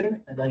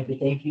either. I'd like to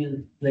thank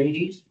you,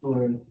 ladies,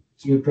 for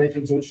your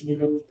presentation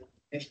today.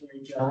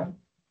 Excellent job.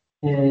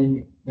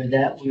 And with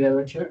that, we are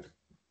adjourned.